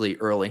Beasley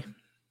early.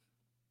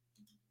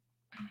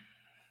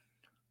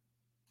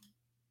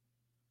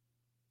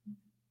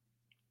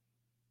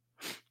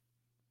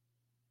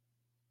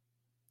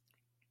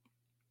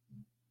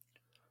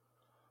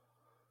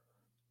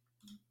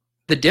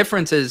 The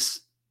difference is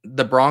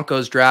the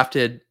Broncos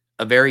drafted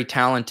a very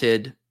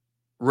talented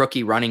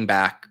rookie running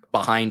back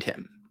behind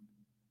him.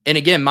 And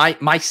again,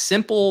 my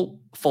simple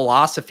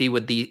philosophy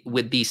with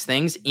these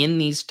things in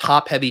these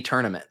top heavy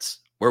tournaments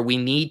where we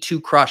need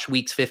to crush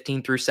weeks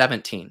 15 through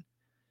 17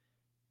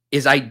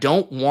 is I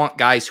don't want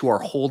guys who are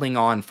holding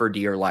on for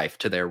dear life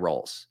to their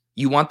roles.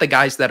 You want the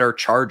guys that are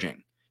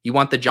charging. You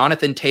want the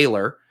Jonathan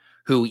Taylor,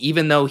 who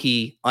even though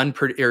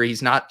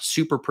he's not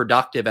super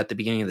productive at the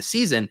beginning of the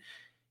season,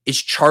 is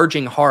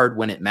charging hard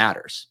when it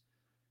matters.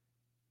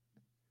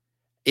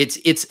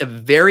 It's a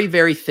very,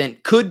 very thin.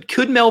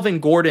 Could Melvin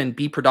Gordon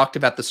be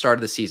productive at the start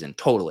of the season?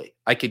 Totally.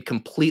 I could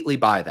completely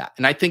buy that.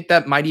 And I think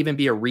that might even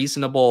be a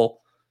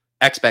reasonable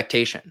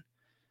expectation.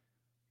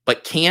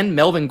 But can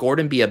Melvin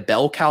Gordon be a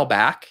bell cow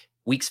back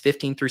weeks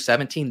 15 through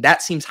 17?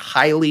 That seems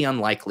highly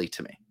unlikely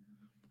to me.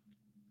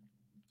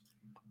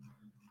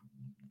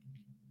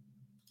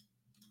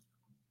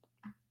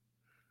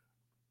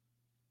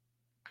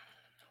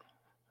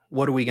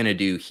 What are we going to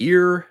do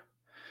here?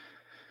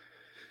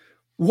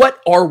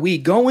 What are we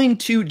going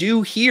to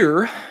do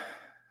here?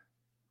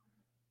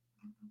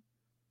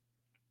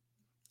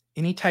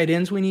 Any tight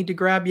ends we need to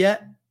grab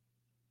yet?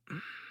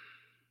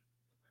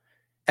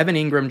 Evan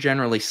Ingram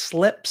generally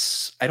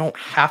slips. I don't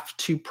have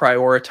to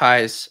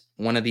prioritize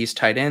one of these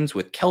tight ends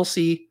with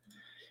Kelsey.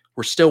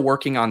 We're still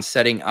working on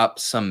setting up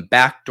some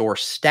backdoor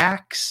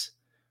stacks,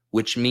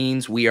 which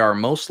means we are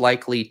most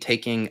likely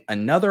taking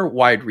another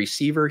wide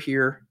receiver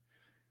here.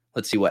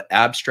 Let's see what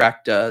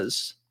Abstract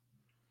does.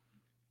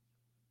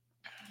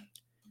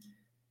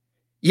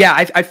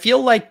 Yeah, I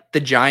feel like the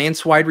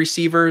Giants wide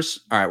receivers.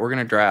 All right, we're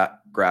going to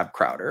grab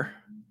Crowder.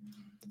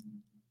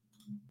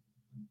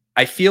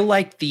 I feel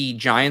like the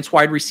Giants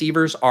wide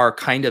receivers are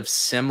kind of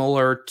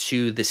similar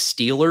to the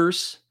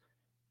Steelers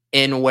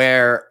in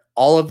where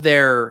all of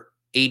their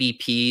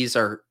ADPs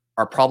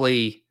are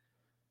probably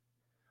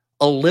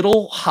a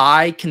little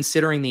high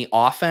considering the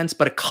offense,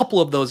 but a couple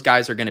of those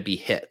guys are going to be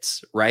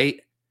hits,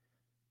 right?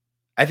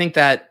 I think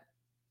that,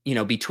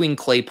 between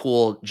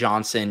Claypool,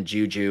 Johnson,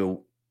 Juju,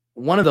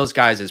 one of those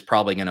guys is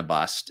probably going to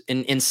bust.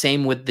 And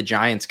same with the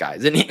Giants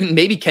guys. And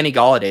maybe Kenny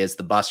Golladay is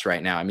the bust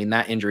right now. I mean,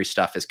 that injury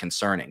stuff is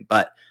concerning,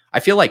 but I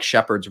feel like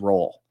Shepard's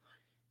role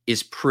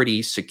is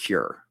pretty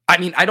secure. I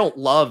mean, I don't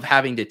love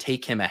having to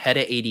take him ahead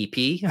of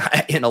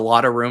ADP. In a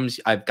lot of rooms,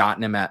 I've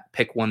gotten him at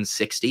pick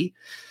 160.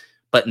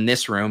 But in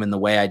this room, and the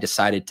way I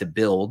decided to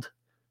build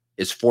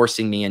is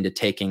forcing me into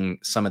taking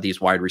some of these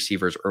wide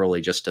receivers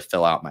early just to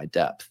fill out my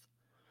depth.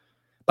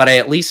 But I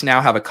at least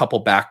now have a couple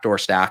backdoor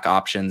stack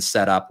options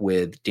set up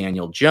with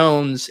Daniel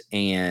Jones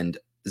and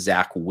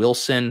Zach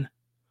Wilson.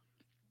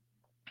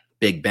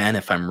 Big Ben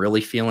if I'm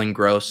really feeling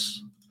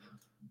gross.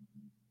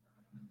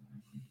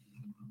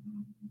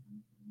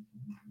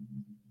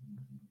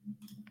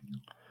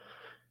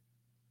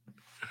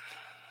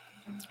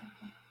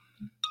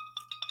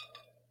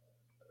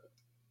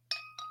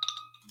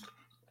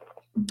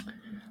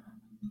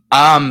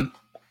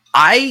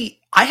 I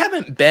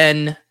haven't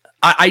been.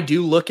 I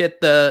do look at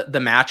the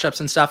matchups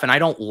and stuff, and I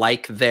don't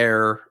like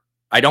the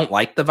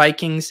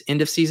Vikings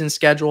end of season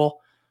schedule.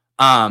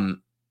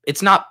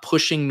 It's not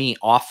pushing me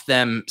off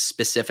them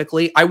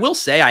specifically. I will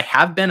say I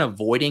have been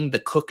avoiding the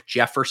Cook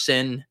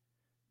Jefferson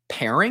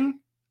pairing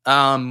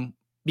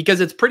because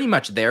it's pretty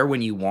much there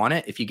when you want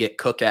it. If you get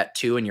Cook at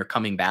 2 and you're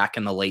coming back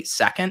in the late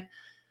second.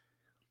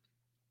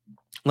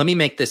 Let me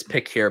make this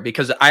pick here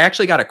because I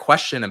actually got a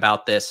question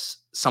about this.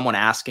 Someone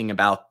asking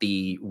about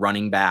the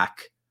running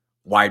back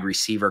wide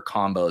receiver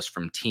combos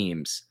from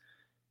teams,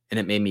 and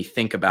it made me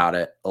think about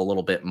it a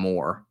little bit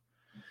more.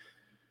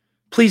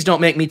 Please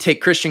don't make me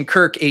take Christian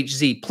Kirk,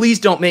 HZ. Please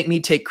don't make me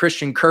take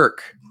Christian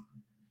Kirk.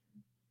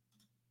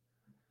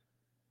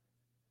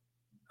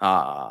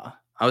 I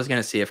was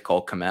going to see if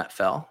Cole Kmet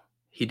fell.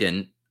 He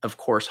didn't. Of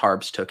course,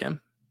 Harbs took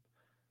him.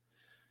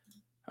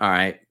 All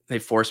right. They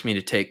forced me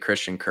to take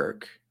Christian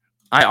Kirk.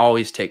 I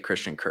always take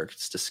Christian Kirk.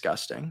 It's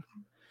disgusting.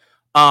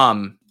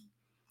 What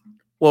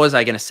was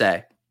I going to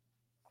say?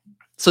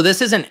 So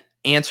this isn't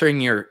answering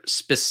your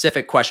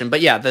specific question,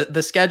 but yeah,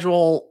 the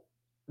schedule,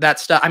 that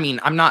stuff. I mean,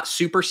 I'm not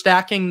super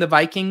stacking the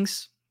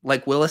Vikings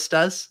like Willis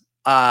does.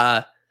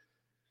 But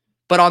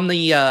on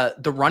the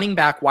running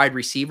back wide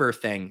receiver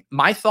thing,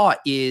 my thought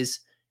is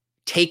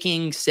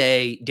taking,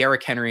 say,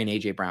 Derrick Henry and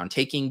AJ Brown,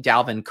 taking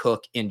Dalvin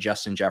Cook and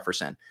Justin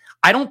Jefferson.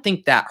 I don't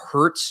think that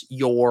hurts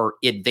your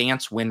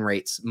advanced win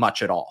rates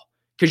much at all,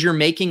 because you're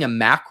making a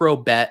macro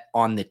bet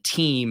on the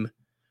team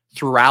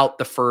throughout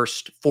the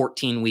first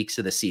 14 weeks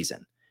of the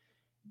season.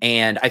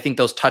 And I think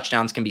those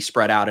touchdowns can be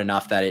spread out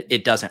enough that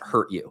it doesn't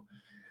hurt you.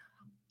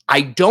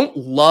 I don't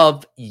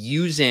love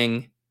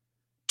using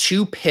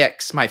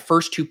my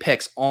first 2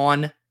 picks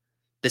on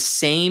the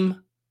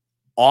same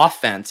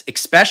offense,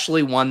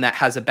 especially one that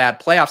has a bad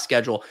playoff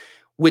schedule,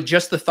 with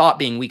just the thought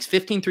being weeks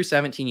 15 through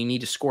 17, you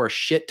need to score a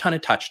shit ton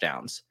of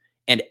touchdowns.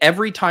 And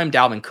every time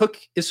Dalvin Cook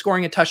is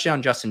scoring a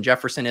touchdown, Justin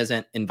Jefferson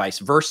isn't, and vice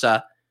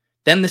versa,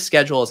 then the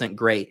schedule isn't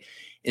great.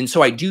 And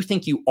so I do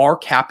think you are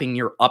capping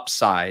your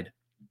upside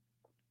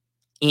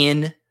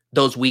in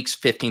those weeks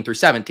 15 through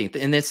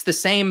 17th. And it's the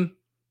same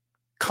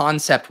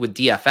concept with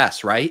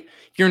DFS, right?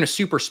 If you're in a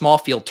super small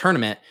field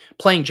tournament,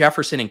 playing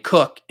Jefferson and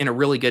Cook in a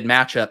really good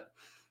matchup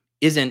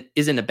isn't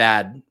a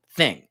bad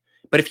thing.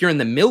 But if you're in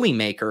the Millie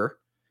Maker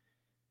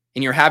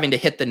and you're having to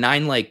hit the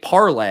 9-leg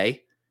parlay,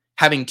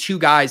 having 2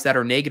 guys that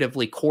are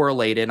negatively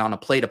correlated on a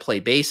play-to-play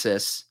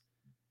basis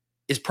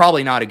is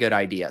probably not a good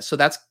idea. So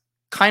that's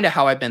kind of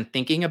how I've been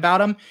thinking about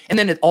them. And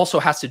then it also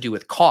has to do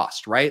with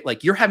cost, right?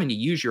 Like you're having to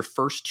use your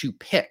first 2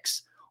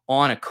 picks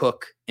on a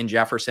Cook and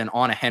Jefferson,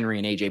 on a Henry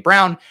and AJ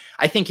Brown.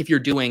 I think if you're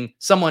doing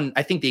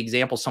I think the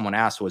example someone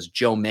asked was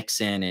Joe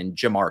Mixon and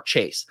Jamar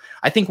Chase.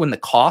 I think when the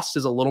cost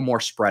is a little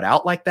more spread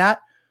out like that,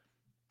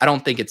 I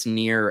don't think it's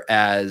near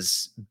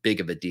as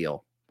big of a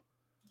deal.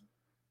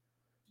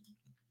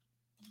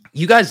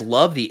 You guys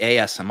love the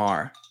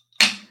ASMR.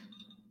 Does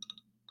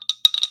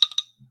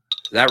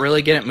that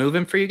really get it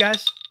moving for you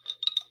guys?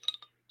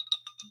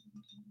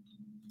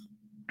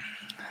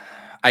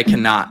 I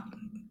cannot.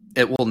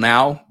 It will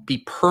now be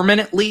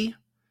permanently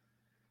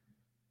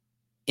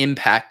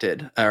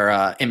impacted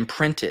or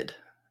imprinted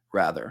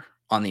rather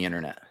on the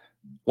internet.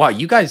 Wow,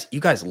 you guys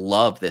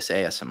love this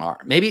ASMR.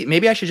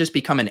 Maybe I should just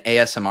become an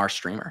ASMR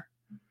streamer.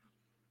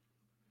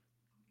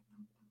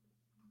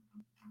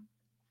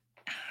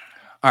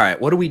 All right,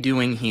 what are we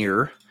doing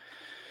here?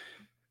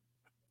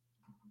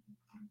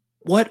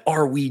 What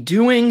are we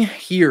doing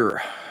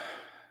here?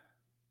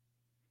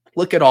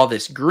 Look at all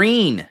this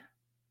green.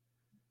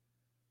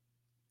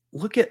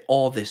 Look at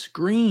all this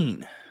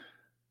green.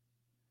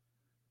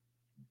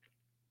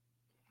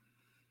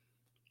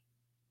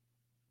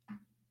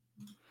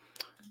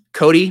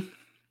 Cody,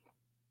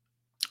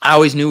 I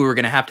always knew we were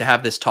going to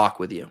have this talk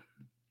with you.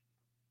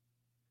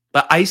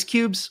 But ice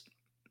cubes,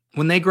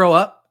 when they grow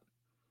up,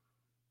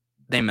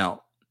 they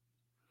melt.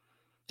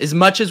 As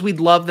much as we'd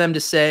love them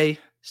to stay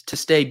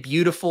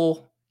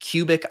beautiful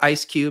cubic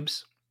ice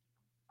cubes,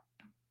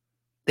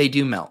 they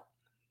do melt.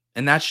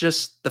 And that's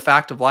just the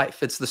fact of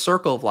life. It's the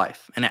circle of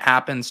life, and it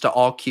happens to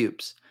all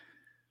cubes.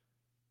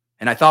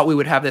 And I thought we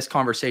would have this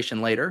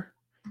conversation later.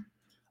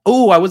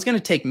 Oh, I was going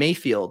to take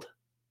Mayfield.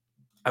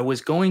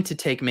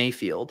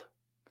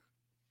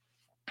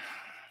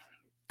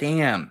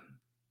 Damn.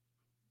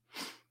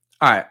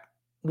 All right.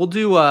 We'll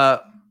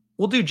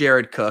do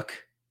Jared Cook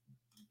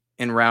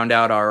and round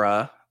out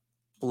our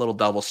little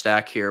double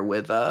stack here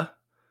with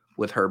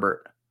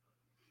Herbert.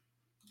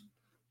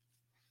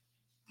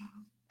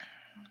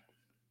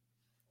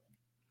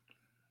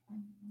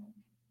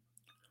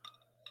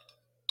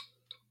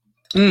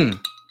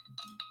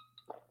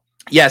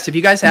 Yes, if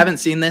you guys haven't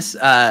seen this,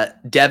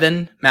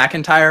 Devin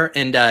McIntyre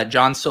and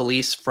John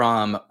Solis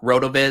from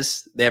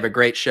RotoViz, they have a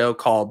great show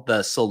called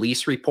The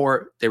Solis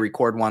Report. They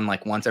record one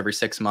like once every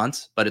 6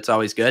 months, but it's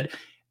always good.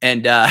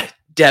 And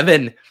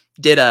Devin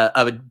did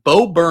a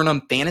Bo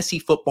Burnham fantasy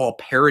football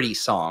parody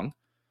song.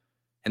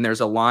 And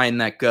there's a line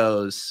that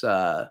goes,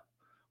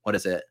 what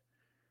is it?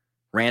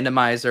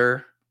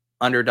 Randomizer,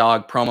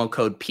 underdog, promo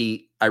code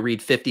Pete. I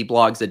read 50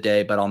 blogs a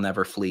day, but I'll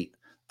never fleet.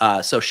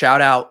 So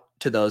shout out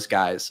to those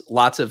guys.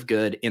 Lots of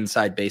good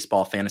inside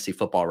baseball, fantasy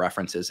football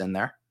references in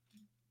there.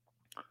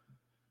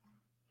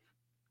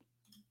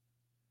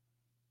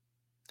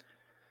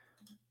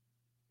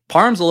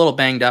 Parham's a little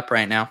banged up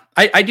right now.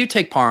 I do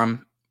take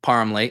Parham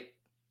late,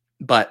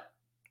 but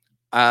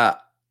I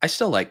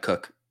still like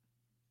Cook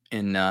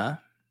in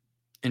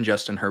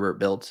Justin Herbert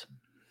builds.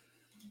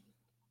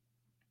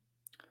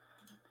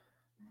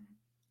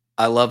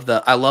 I love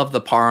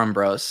the Parham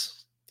bros.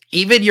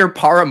 Even your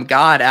Parham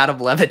god, Adam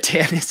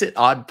Levitan, is it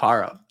odd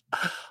Parham?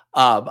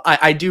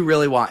 I do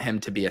really want him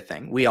to be a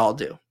thing. We all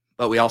do,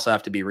 but we also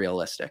have to be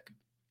realistic.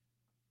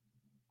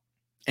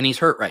 And he's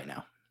hurt right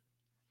now.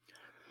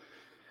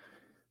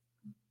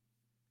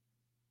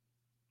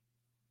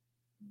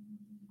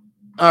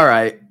 All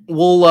right,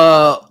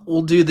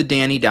 we'll do the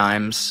Danny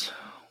Dimes.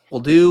 We'll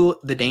do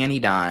the Danny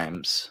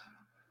Dimes.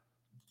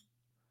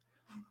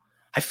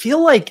 I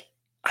feel like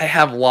I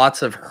have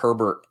lots of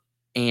Herbert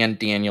and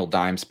Daniel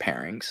Dimes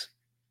pairings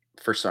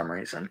for some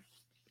reason.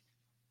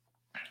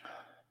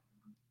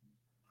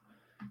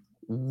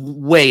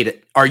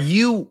 Wait, are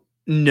you?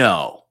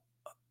 No.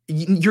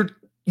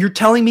 You're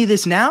telling me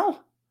this now?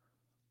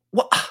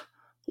 What?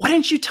 Why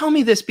didn't you tell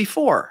me this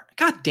before?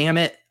 God damn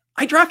it.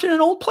 I drafted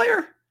an old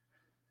player.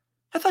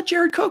 I thought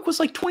Jared Cook was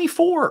like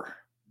 24.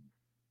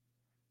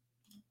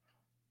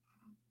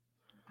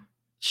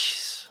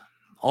 Jeez.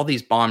 All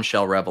these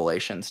bombshell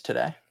revelations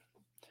today.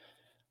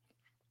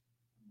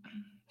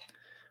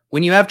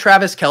 When you have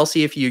Travis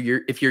Kelce, if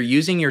you're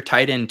using your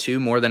tight end 2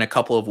 more than a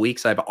couple of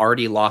weeks, I've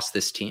already lost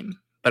this team.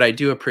 But I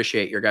do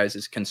appreciate your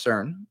guys'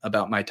 concern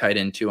about my tight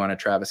end 2 on a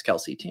Travis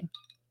Kelce team.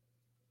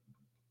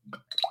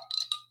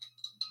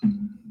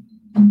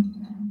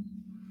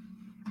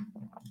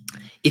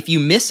 If you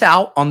miss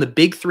out on the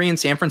big 3 in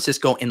San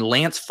Francisco and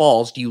Lance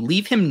falls, do you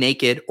leave him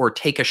naked or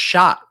take a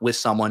shot with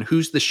someone?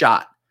 Who's the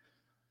shot?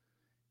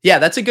 Yeah,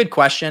 that's a good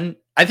question.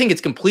 I think it's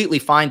completely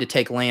fine to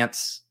take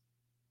Lance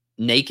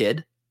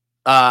naked.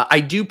 I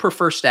do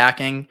prefer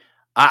stacking.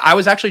 I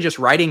was actually just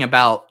writing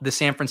about the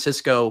San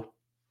Francisco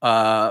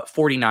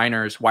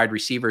 49ers wide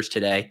receivers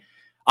today.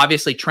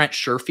 Obviously, Trent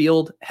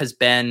Sherfield has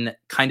been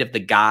kind of the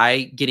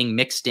guy getting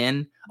mixed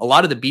in. A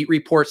lot of the beat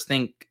reports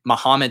think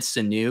Mohamed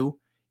Sanu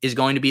is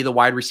going to be the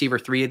wide receiver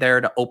 3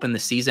 there to open the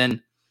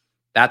season.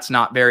 That's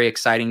not very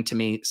exciting to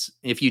me.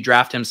 If you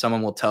draft him,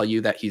 someone will tell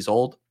you that he's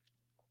old.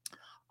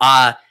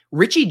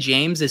 Richie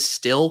James is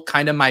still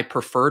kind of my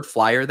preferred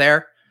flyer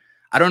there.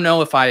 I don't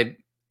know if I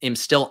am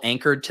still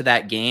anchored to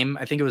that game.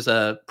 I think it was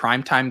a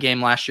primetime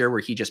game last year where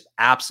he just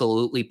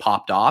absolutely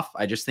popped off.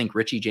 I just think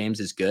Richie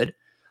James is good.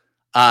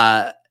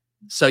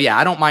 So yeah,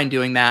 I don't mind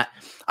doing that.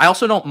 I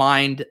also don't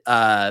mind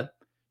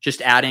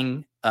just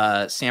adding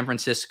San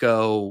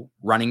Francisco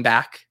running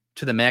back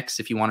to the mix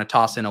if you want to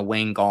toss in a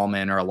Wayne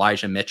Gallman or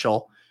Elijah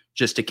Mitchell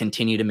just to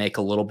continue to make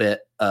a little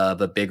bit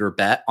of a bigger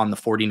bet on the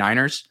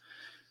 49ers.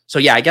 So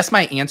yeah, I guess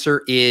my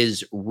answer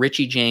is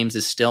Richie James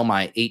is still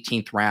my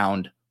 18th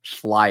round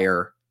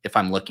flyer if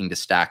I'm looking to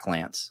stack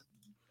Lance.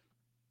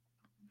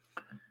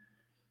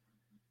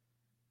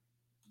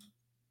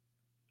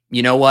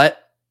 You know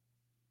what?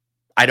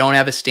 I don't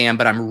have a stand,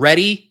 but I'm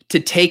ready to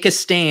take a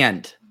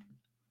stand.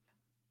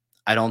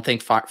 I don't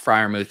think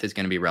Freiermuth is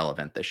going to be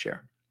relevant this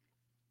year.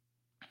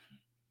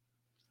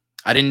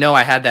 I didn't know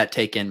I had that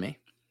take in me,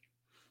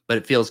 but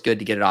it feels good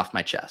to get it off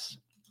my chest.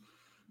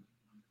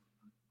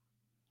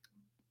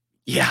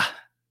 Yeah.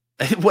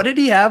 What did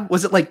he have?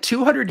 Was it like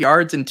 200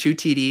 yards and 2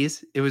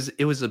 TDs? It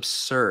was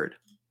absurd.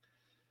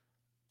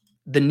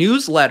 The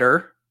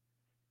newsletter,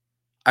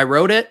 I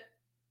wrote it.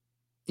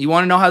 You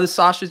want to know how the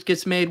sausage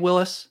gets made,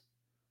 Willis?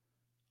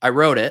 I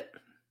wrote it.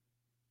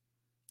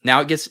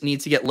 Now it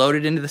needs to get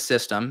loaded into the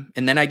system,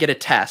 and then I get a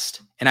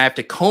test, and I have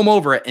to comb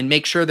over it and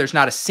make sure there's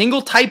not a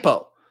single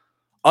typo.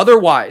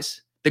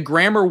 Otherwise, the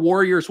grammar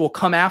warriors will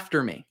come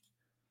after me.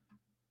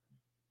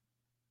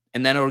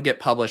 And then it'll get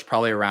published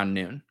probably around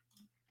noon.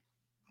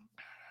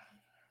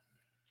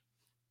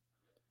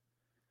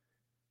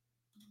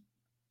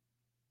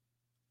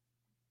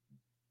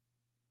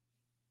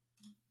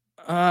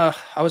 I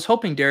was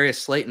hoping Darius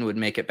Slayton would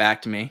make it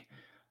back to me.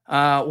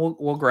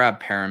 We'll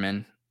grab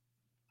Perriman.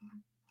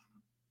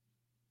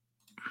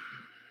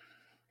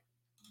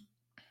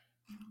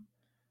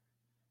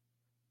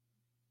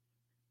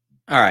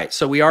 All right,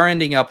 so we're going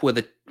to end up with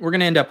a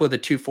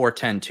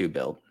 2-4-10-2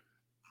 build.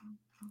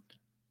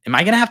 Am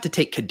I going to have to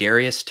take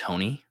Kadarius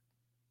Toney?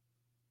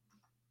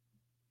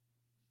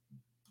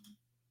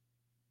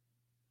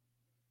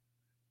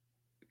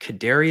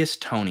 Kadarius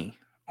Toney,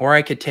 or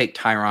I could take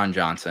Tyron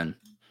Johnson.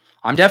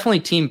 I'm definitely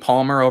team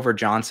Palmer over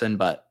Johnson,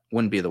 but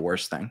wouldn't be the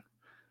worst thing.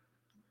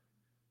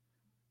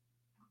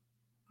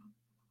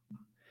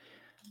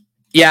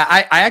 Yeah,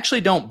 I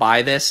actually don't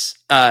buy this.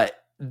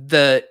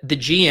 The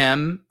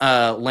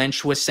GM,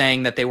 Lynch, was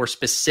saying that they were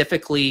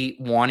specifically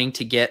wanting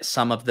to get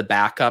some of the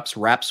backups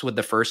reps with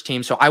the first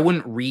team. So I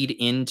wouldn't read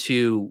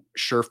into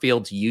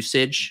Sherfield's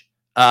usage.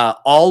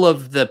 All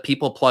of the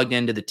people plugged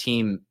into the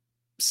team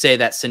say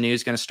that Sanu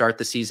is going to start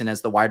the season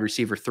as the wide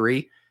receiver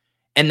 3.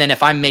 And then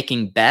if I'm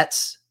making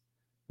bets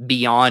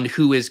beyond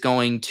who is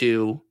going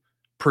to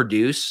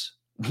produce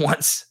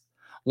once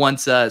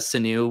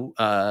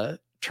Sanu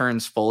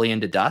turns fully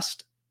into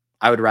dust,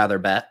 I would rather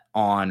bet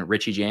on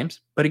Richie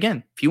James. But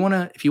again, if you want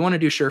to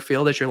do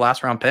Sherfield as your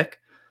last round pick,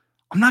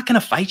 I'm not going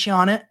to fight you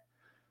on it.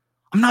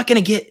 I'm not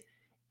going to get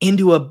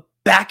into a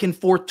back and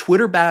forth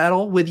Twitter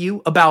battle with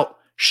you about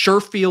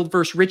Sherfield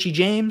versus Richie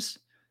James.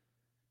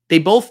 They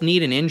both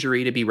need an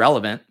injury to be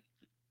relevant.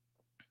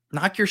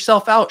 Knock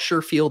yourself out,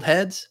 Sherfield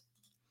heads.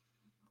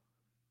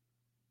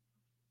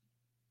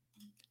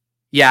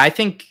 Yeah, I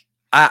think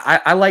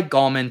I like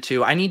Gallman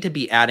too. I need to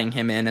be adding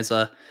him in as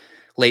a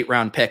late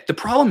round pick. The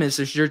problem is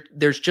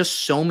there's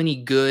just so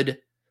many good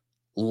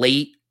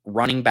late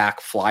running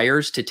back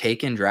flyers to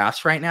take in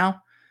drafts right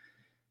now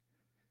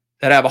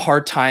that I have a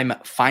hard time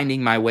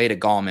finding my way to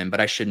Gallman, but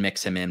I should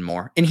mix him in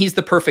more. And he's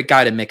the perfect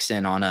guy to mix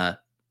in on a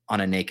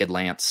Naked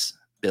Lance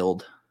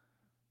build.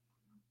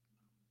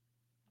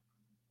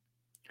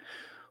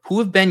 Who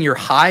have been your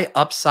high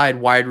upside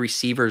wide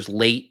receivers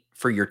late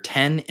for your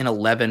 10 and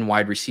 11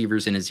 wide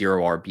receivers in a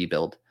 0 RB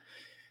build?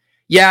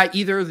 Yeah,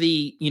 either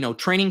the,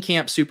 training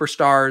camp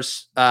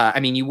superstars.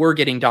 You were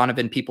getting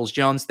Donovan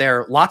Peoples-Jones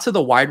there. Lots of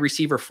the wide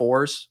receiver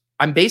 4s.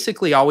 I'm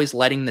basically always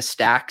letting the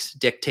stacks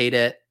dictate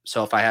it.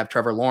 So if I have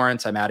Trevor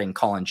Lawrence, I'm adding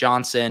Colin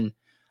Johnson.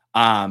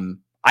 I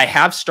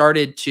have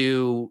started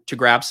to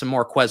grab some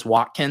more Quez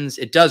Watkins.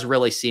 It does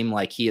really seem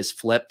like he has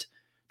flipped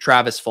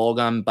Travis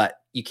Fulgham, but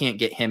you can't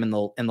get him in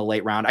the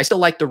late round. I still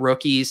like the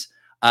rookies.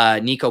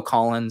 Nico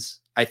Collins,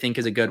 I think,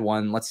 is a good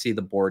one. Let's see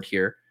the board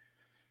here.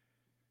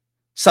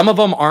 Some of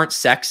them aren't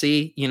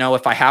sexy.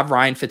 If I have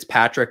Ryan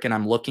Fitzpatrick and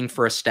I'm looking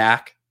for a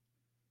stack,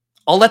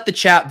 I'll let the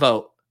chat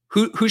vote.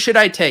 Who should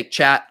I take,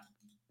 chat?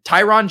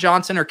 Tyron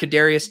Johnson or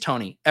Kadarius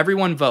Toney?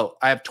 Everyone vote.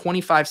 I have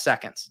 25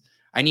 seconds.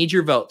 I need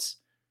your votes.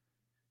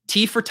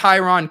 T for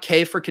Tyron,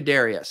 K for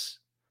Kadarius.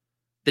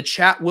 The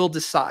chat will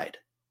decide.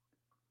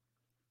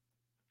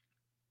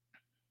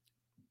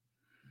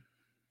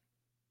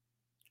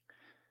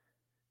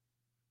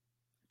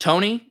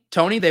 Tony,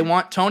 they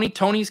want Tony.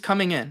 Tony's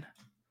coming in.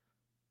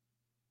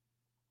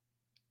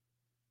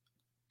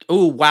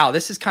 Oh, wow.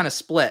 This is kind of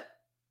split.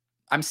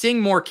 I'm seeing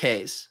more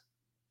Ks.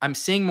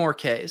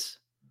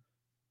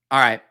 All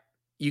right.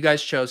 You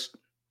guys chose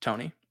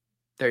Tony.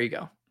 There you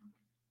go.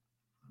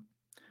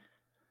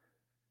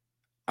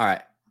 All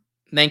right.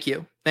 Thank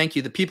you.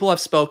 The people have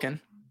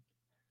spoken.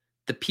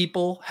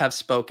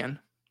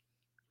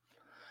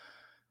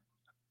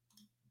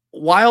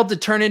 Wild to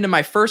turn into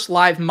my first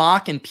live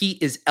mock, and Pete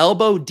is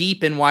elbow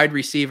deep in wide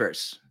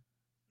receivers.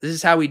 This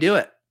is how we do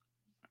it.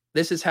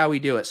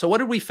 So what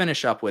did we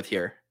finish up with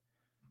here?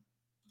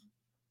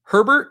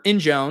 Herbert and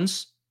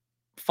Jones.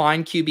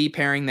 Fine QB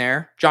pairing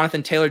there.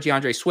 Jonathan Taylor,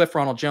 DeAndre Swift,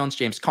 Ronald Jones,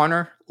 James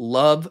Conner.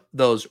 Love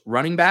those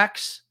running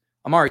backs.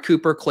 Amari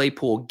Cooper,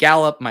 Claypool,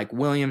 Gallup, Mike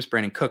Williams,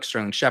 Brandon Cook,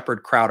 Sterling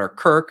Shepard, Crowder,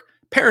 Kirk,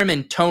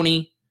 Perriman,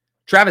 Tony,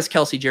 Travis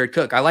Kelce, Jared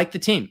Cook. I like the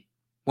team.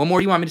 What more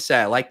do you want me to say?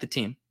 I like the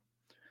team.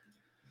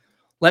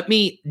 Let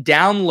me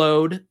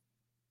download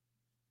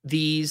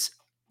these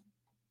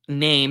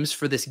names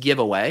for this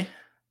giveaway.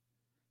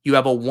 You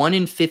have a 1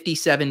 in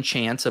 57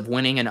 chance of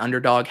winning an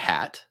Underdog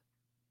hat.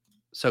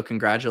 So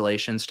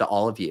congratulations to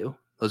all of you.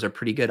 Those are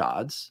pretty good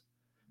odds.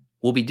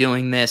 We'll be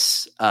doing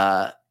this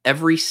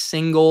every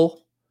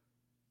single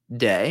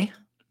day.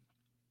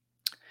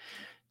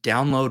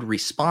 Download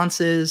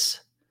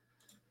responses.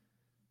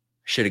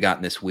 Should have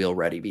gotten this wheel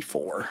ready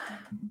before.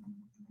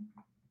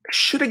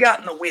 Should have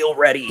gotten the wheel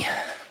ready.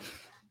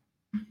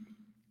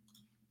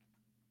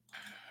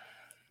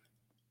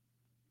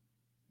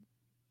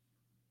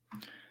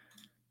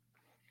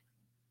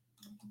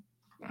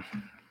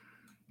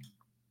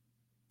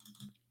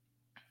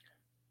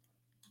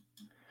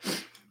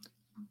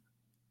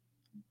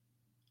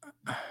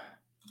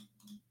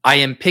 I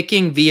am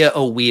picking via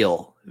a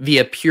wheel,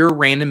 via pure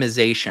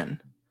randomization.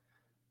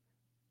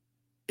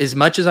 As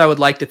much as I would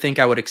like to think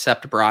I would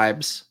accept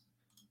bribes,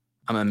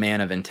 I'm a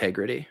man of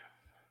integrity.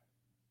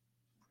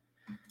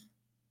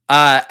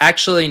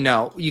 Actually,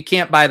 no, you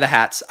can't buy the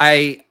hats.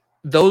 I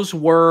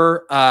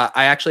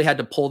actually had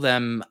to pull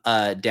them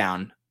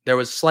down. There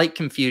was slight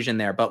confusion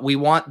there, but we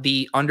want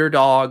the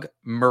Underdog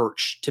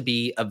merch to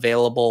be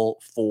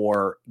available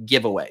for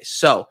giveaway.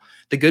 So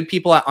the good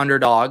people at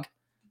Underdog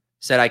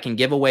said I can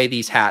give away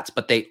these hats,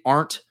 but they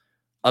aren't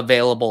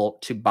available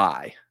to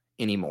buy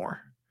anymore.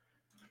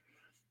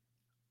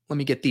 Let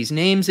me get these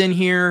names in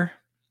here.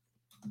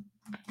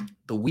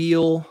 The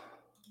wheel.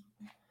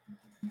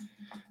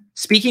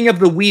 Speaking of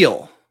the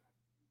wheel,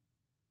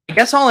 I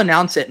guess I'll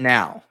announce it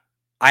now.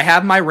 I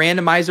have my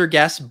randomizer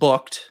guest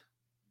booked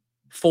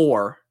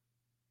for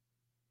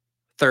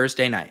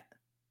Thursday night.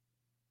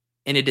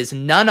 And it is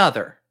none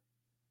other.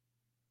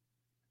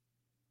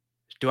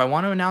 Do I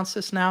want to announce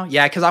this now?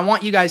 Yeah, because I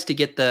want you guys to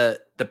get the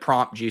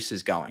prompt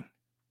juices going.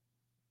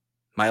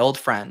 My old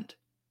friend,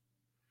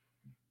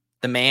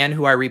 the man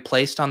who I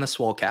replaced on the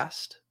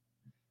Swolecast,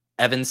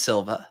 Evan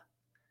Silva,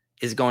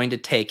 is going to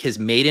take his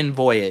maiden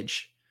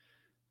voyage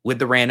with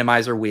the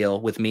randomizer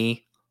wheel with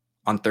me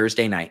on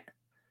Thursday night.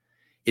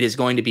 It is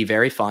going to be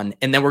very fun.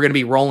 And then we're going to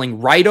be rolling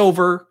right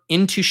over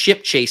into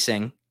ship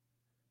chasing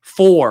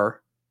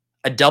for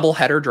a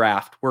doubleheader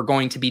draft. We're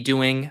going to be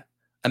doing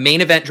a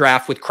main event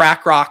draft with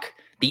Crack Rock,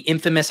 the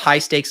infamous high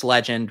stakes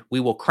legend. We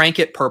will crank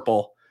it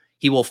purple.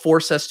 He will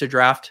force us to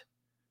draft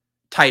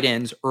tight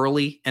ends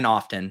early and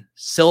often.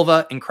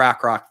 Silva and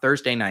Crack Rock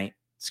Thursday night.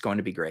 It's going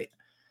to be great.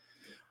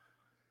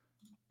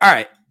 All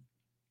right.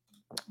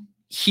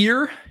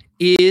 Here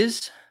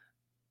is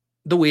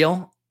the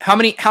wheel. How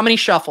many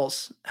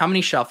shuffles?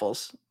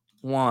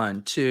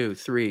 1, 2,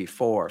 3,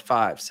 4,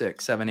 5,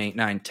 6, 7, 8,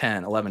 9,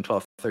 10, 11,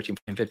 12, 13,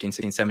 14, 15,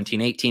 16,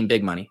 17, 18.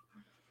 Big money.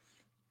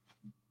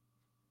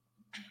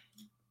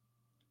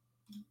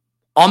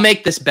 I'll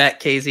make this bet,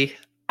 Casey.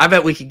 I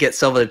bet we could get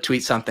Silva to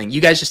tweet something. You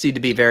guys just need to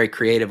be very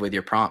creative with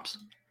your prompts.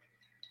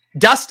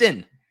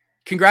 Dustin.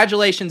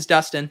 Congratulations,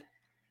 Dustin.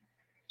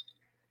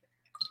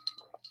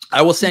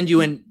 I will send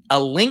you a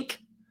link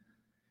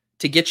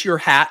to get your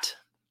hat.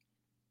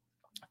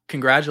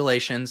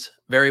 Congratulations.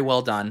 Very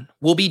well done.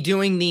 We'll be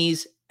doing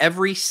these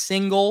every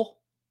single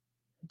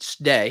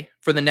day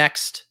for the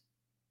next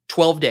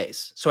 12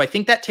 days. So I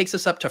think that takes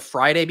us up to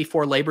Friday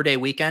before Labor Day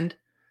weekend.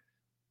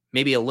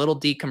 Maybe a little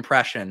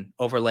decompression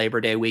over Labor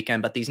Day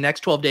weekend. But these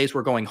next 12 days,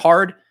 we're going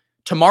hard.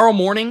 Tomorrow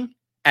morning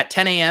at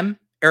 10 a.m.,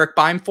 Eric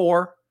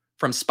Beimfohr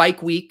from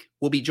Spike Week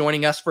will be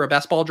joining us for a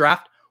best ball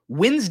draft.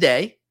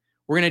 Wednesday,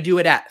 we're going to do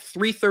it at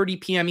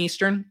 3:30 p.m.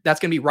 Eastern. That's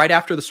going to be right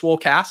after the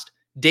Swolecast.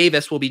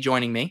 Davis will be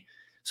joining me.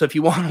 So if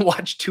you want to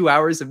watch 2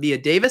 hours of Mia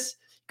Davis,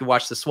 you can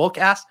watch the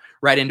Swolecast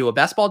right into a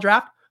best ball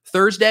draft.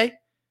 Thursday,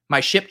 my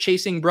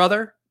ship-chasing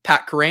brother,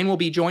 Pat Corain, will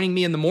be joining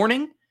me in the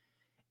morning.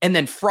 And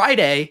then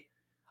Friday,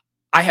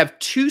 I have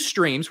 2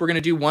 streams. We're going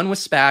to do one with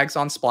Spags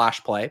on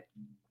Splash Play.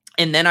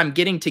 And then I'm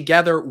getting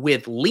together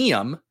with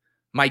Liam,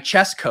 my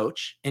chess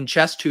coach and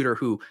chess tutor,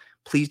 who,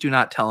 please do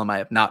not tell him I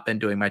have not been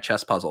doing my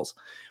chess puzzles.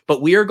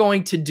 But we are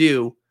going to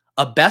do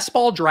a best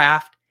ball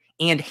draft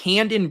and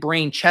hand and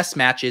brain chess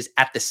matches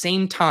at the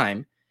same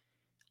time.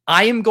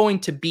 I am going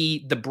to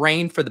be the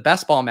brain for the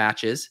best ball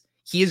matches.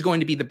 He is going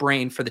to be the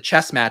brain for the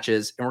chess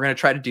matches. And we're going to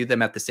try to do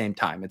them at the same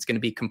time. It's going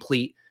to be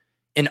complete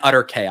and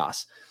utter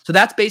chaos. So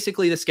that's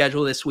basically the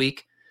schedule this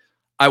week.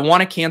 I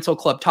want to cancel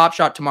Club Top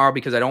Shot tomorrow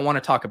because I don't want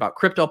to talk about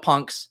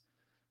CryptoPunks.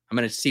 I'm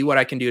going to see what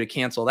I can do to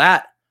cancel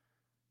that.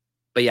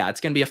 But yeah, it's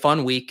going to be a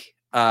fun week.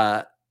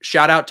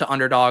 Shout out to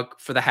Underdog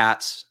for the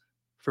hats,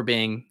 for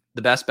being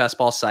the best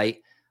ball site.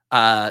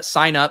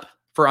 Sign up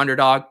for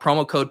Underdog,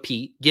 promo code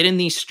Pete. Get in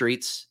these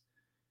streets.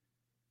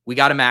 We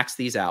got to max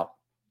these out.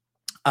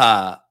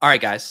 All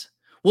right, guys.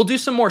 We'll do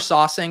some more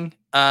saucing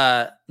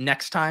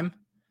next time.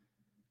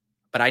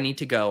 But I need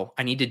to go.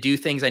 I need to do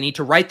things. I need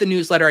to write the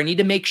newsletter. I need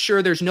to make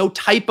sure there's no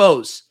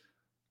typos.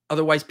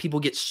 Otherwise,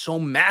 people get so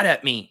mad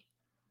at me.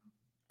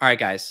 All right,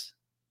 guys.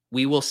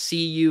 We will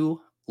see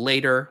you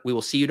later. We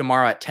will see you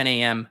tomorrow at 10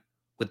 a.m.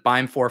 with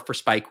Beimfohr for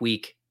Spike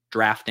Week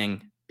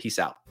drafting. Peace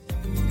out.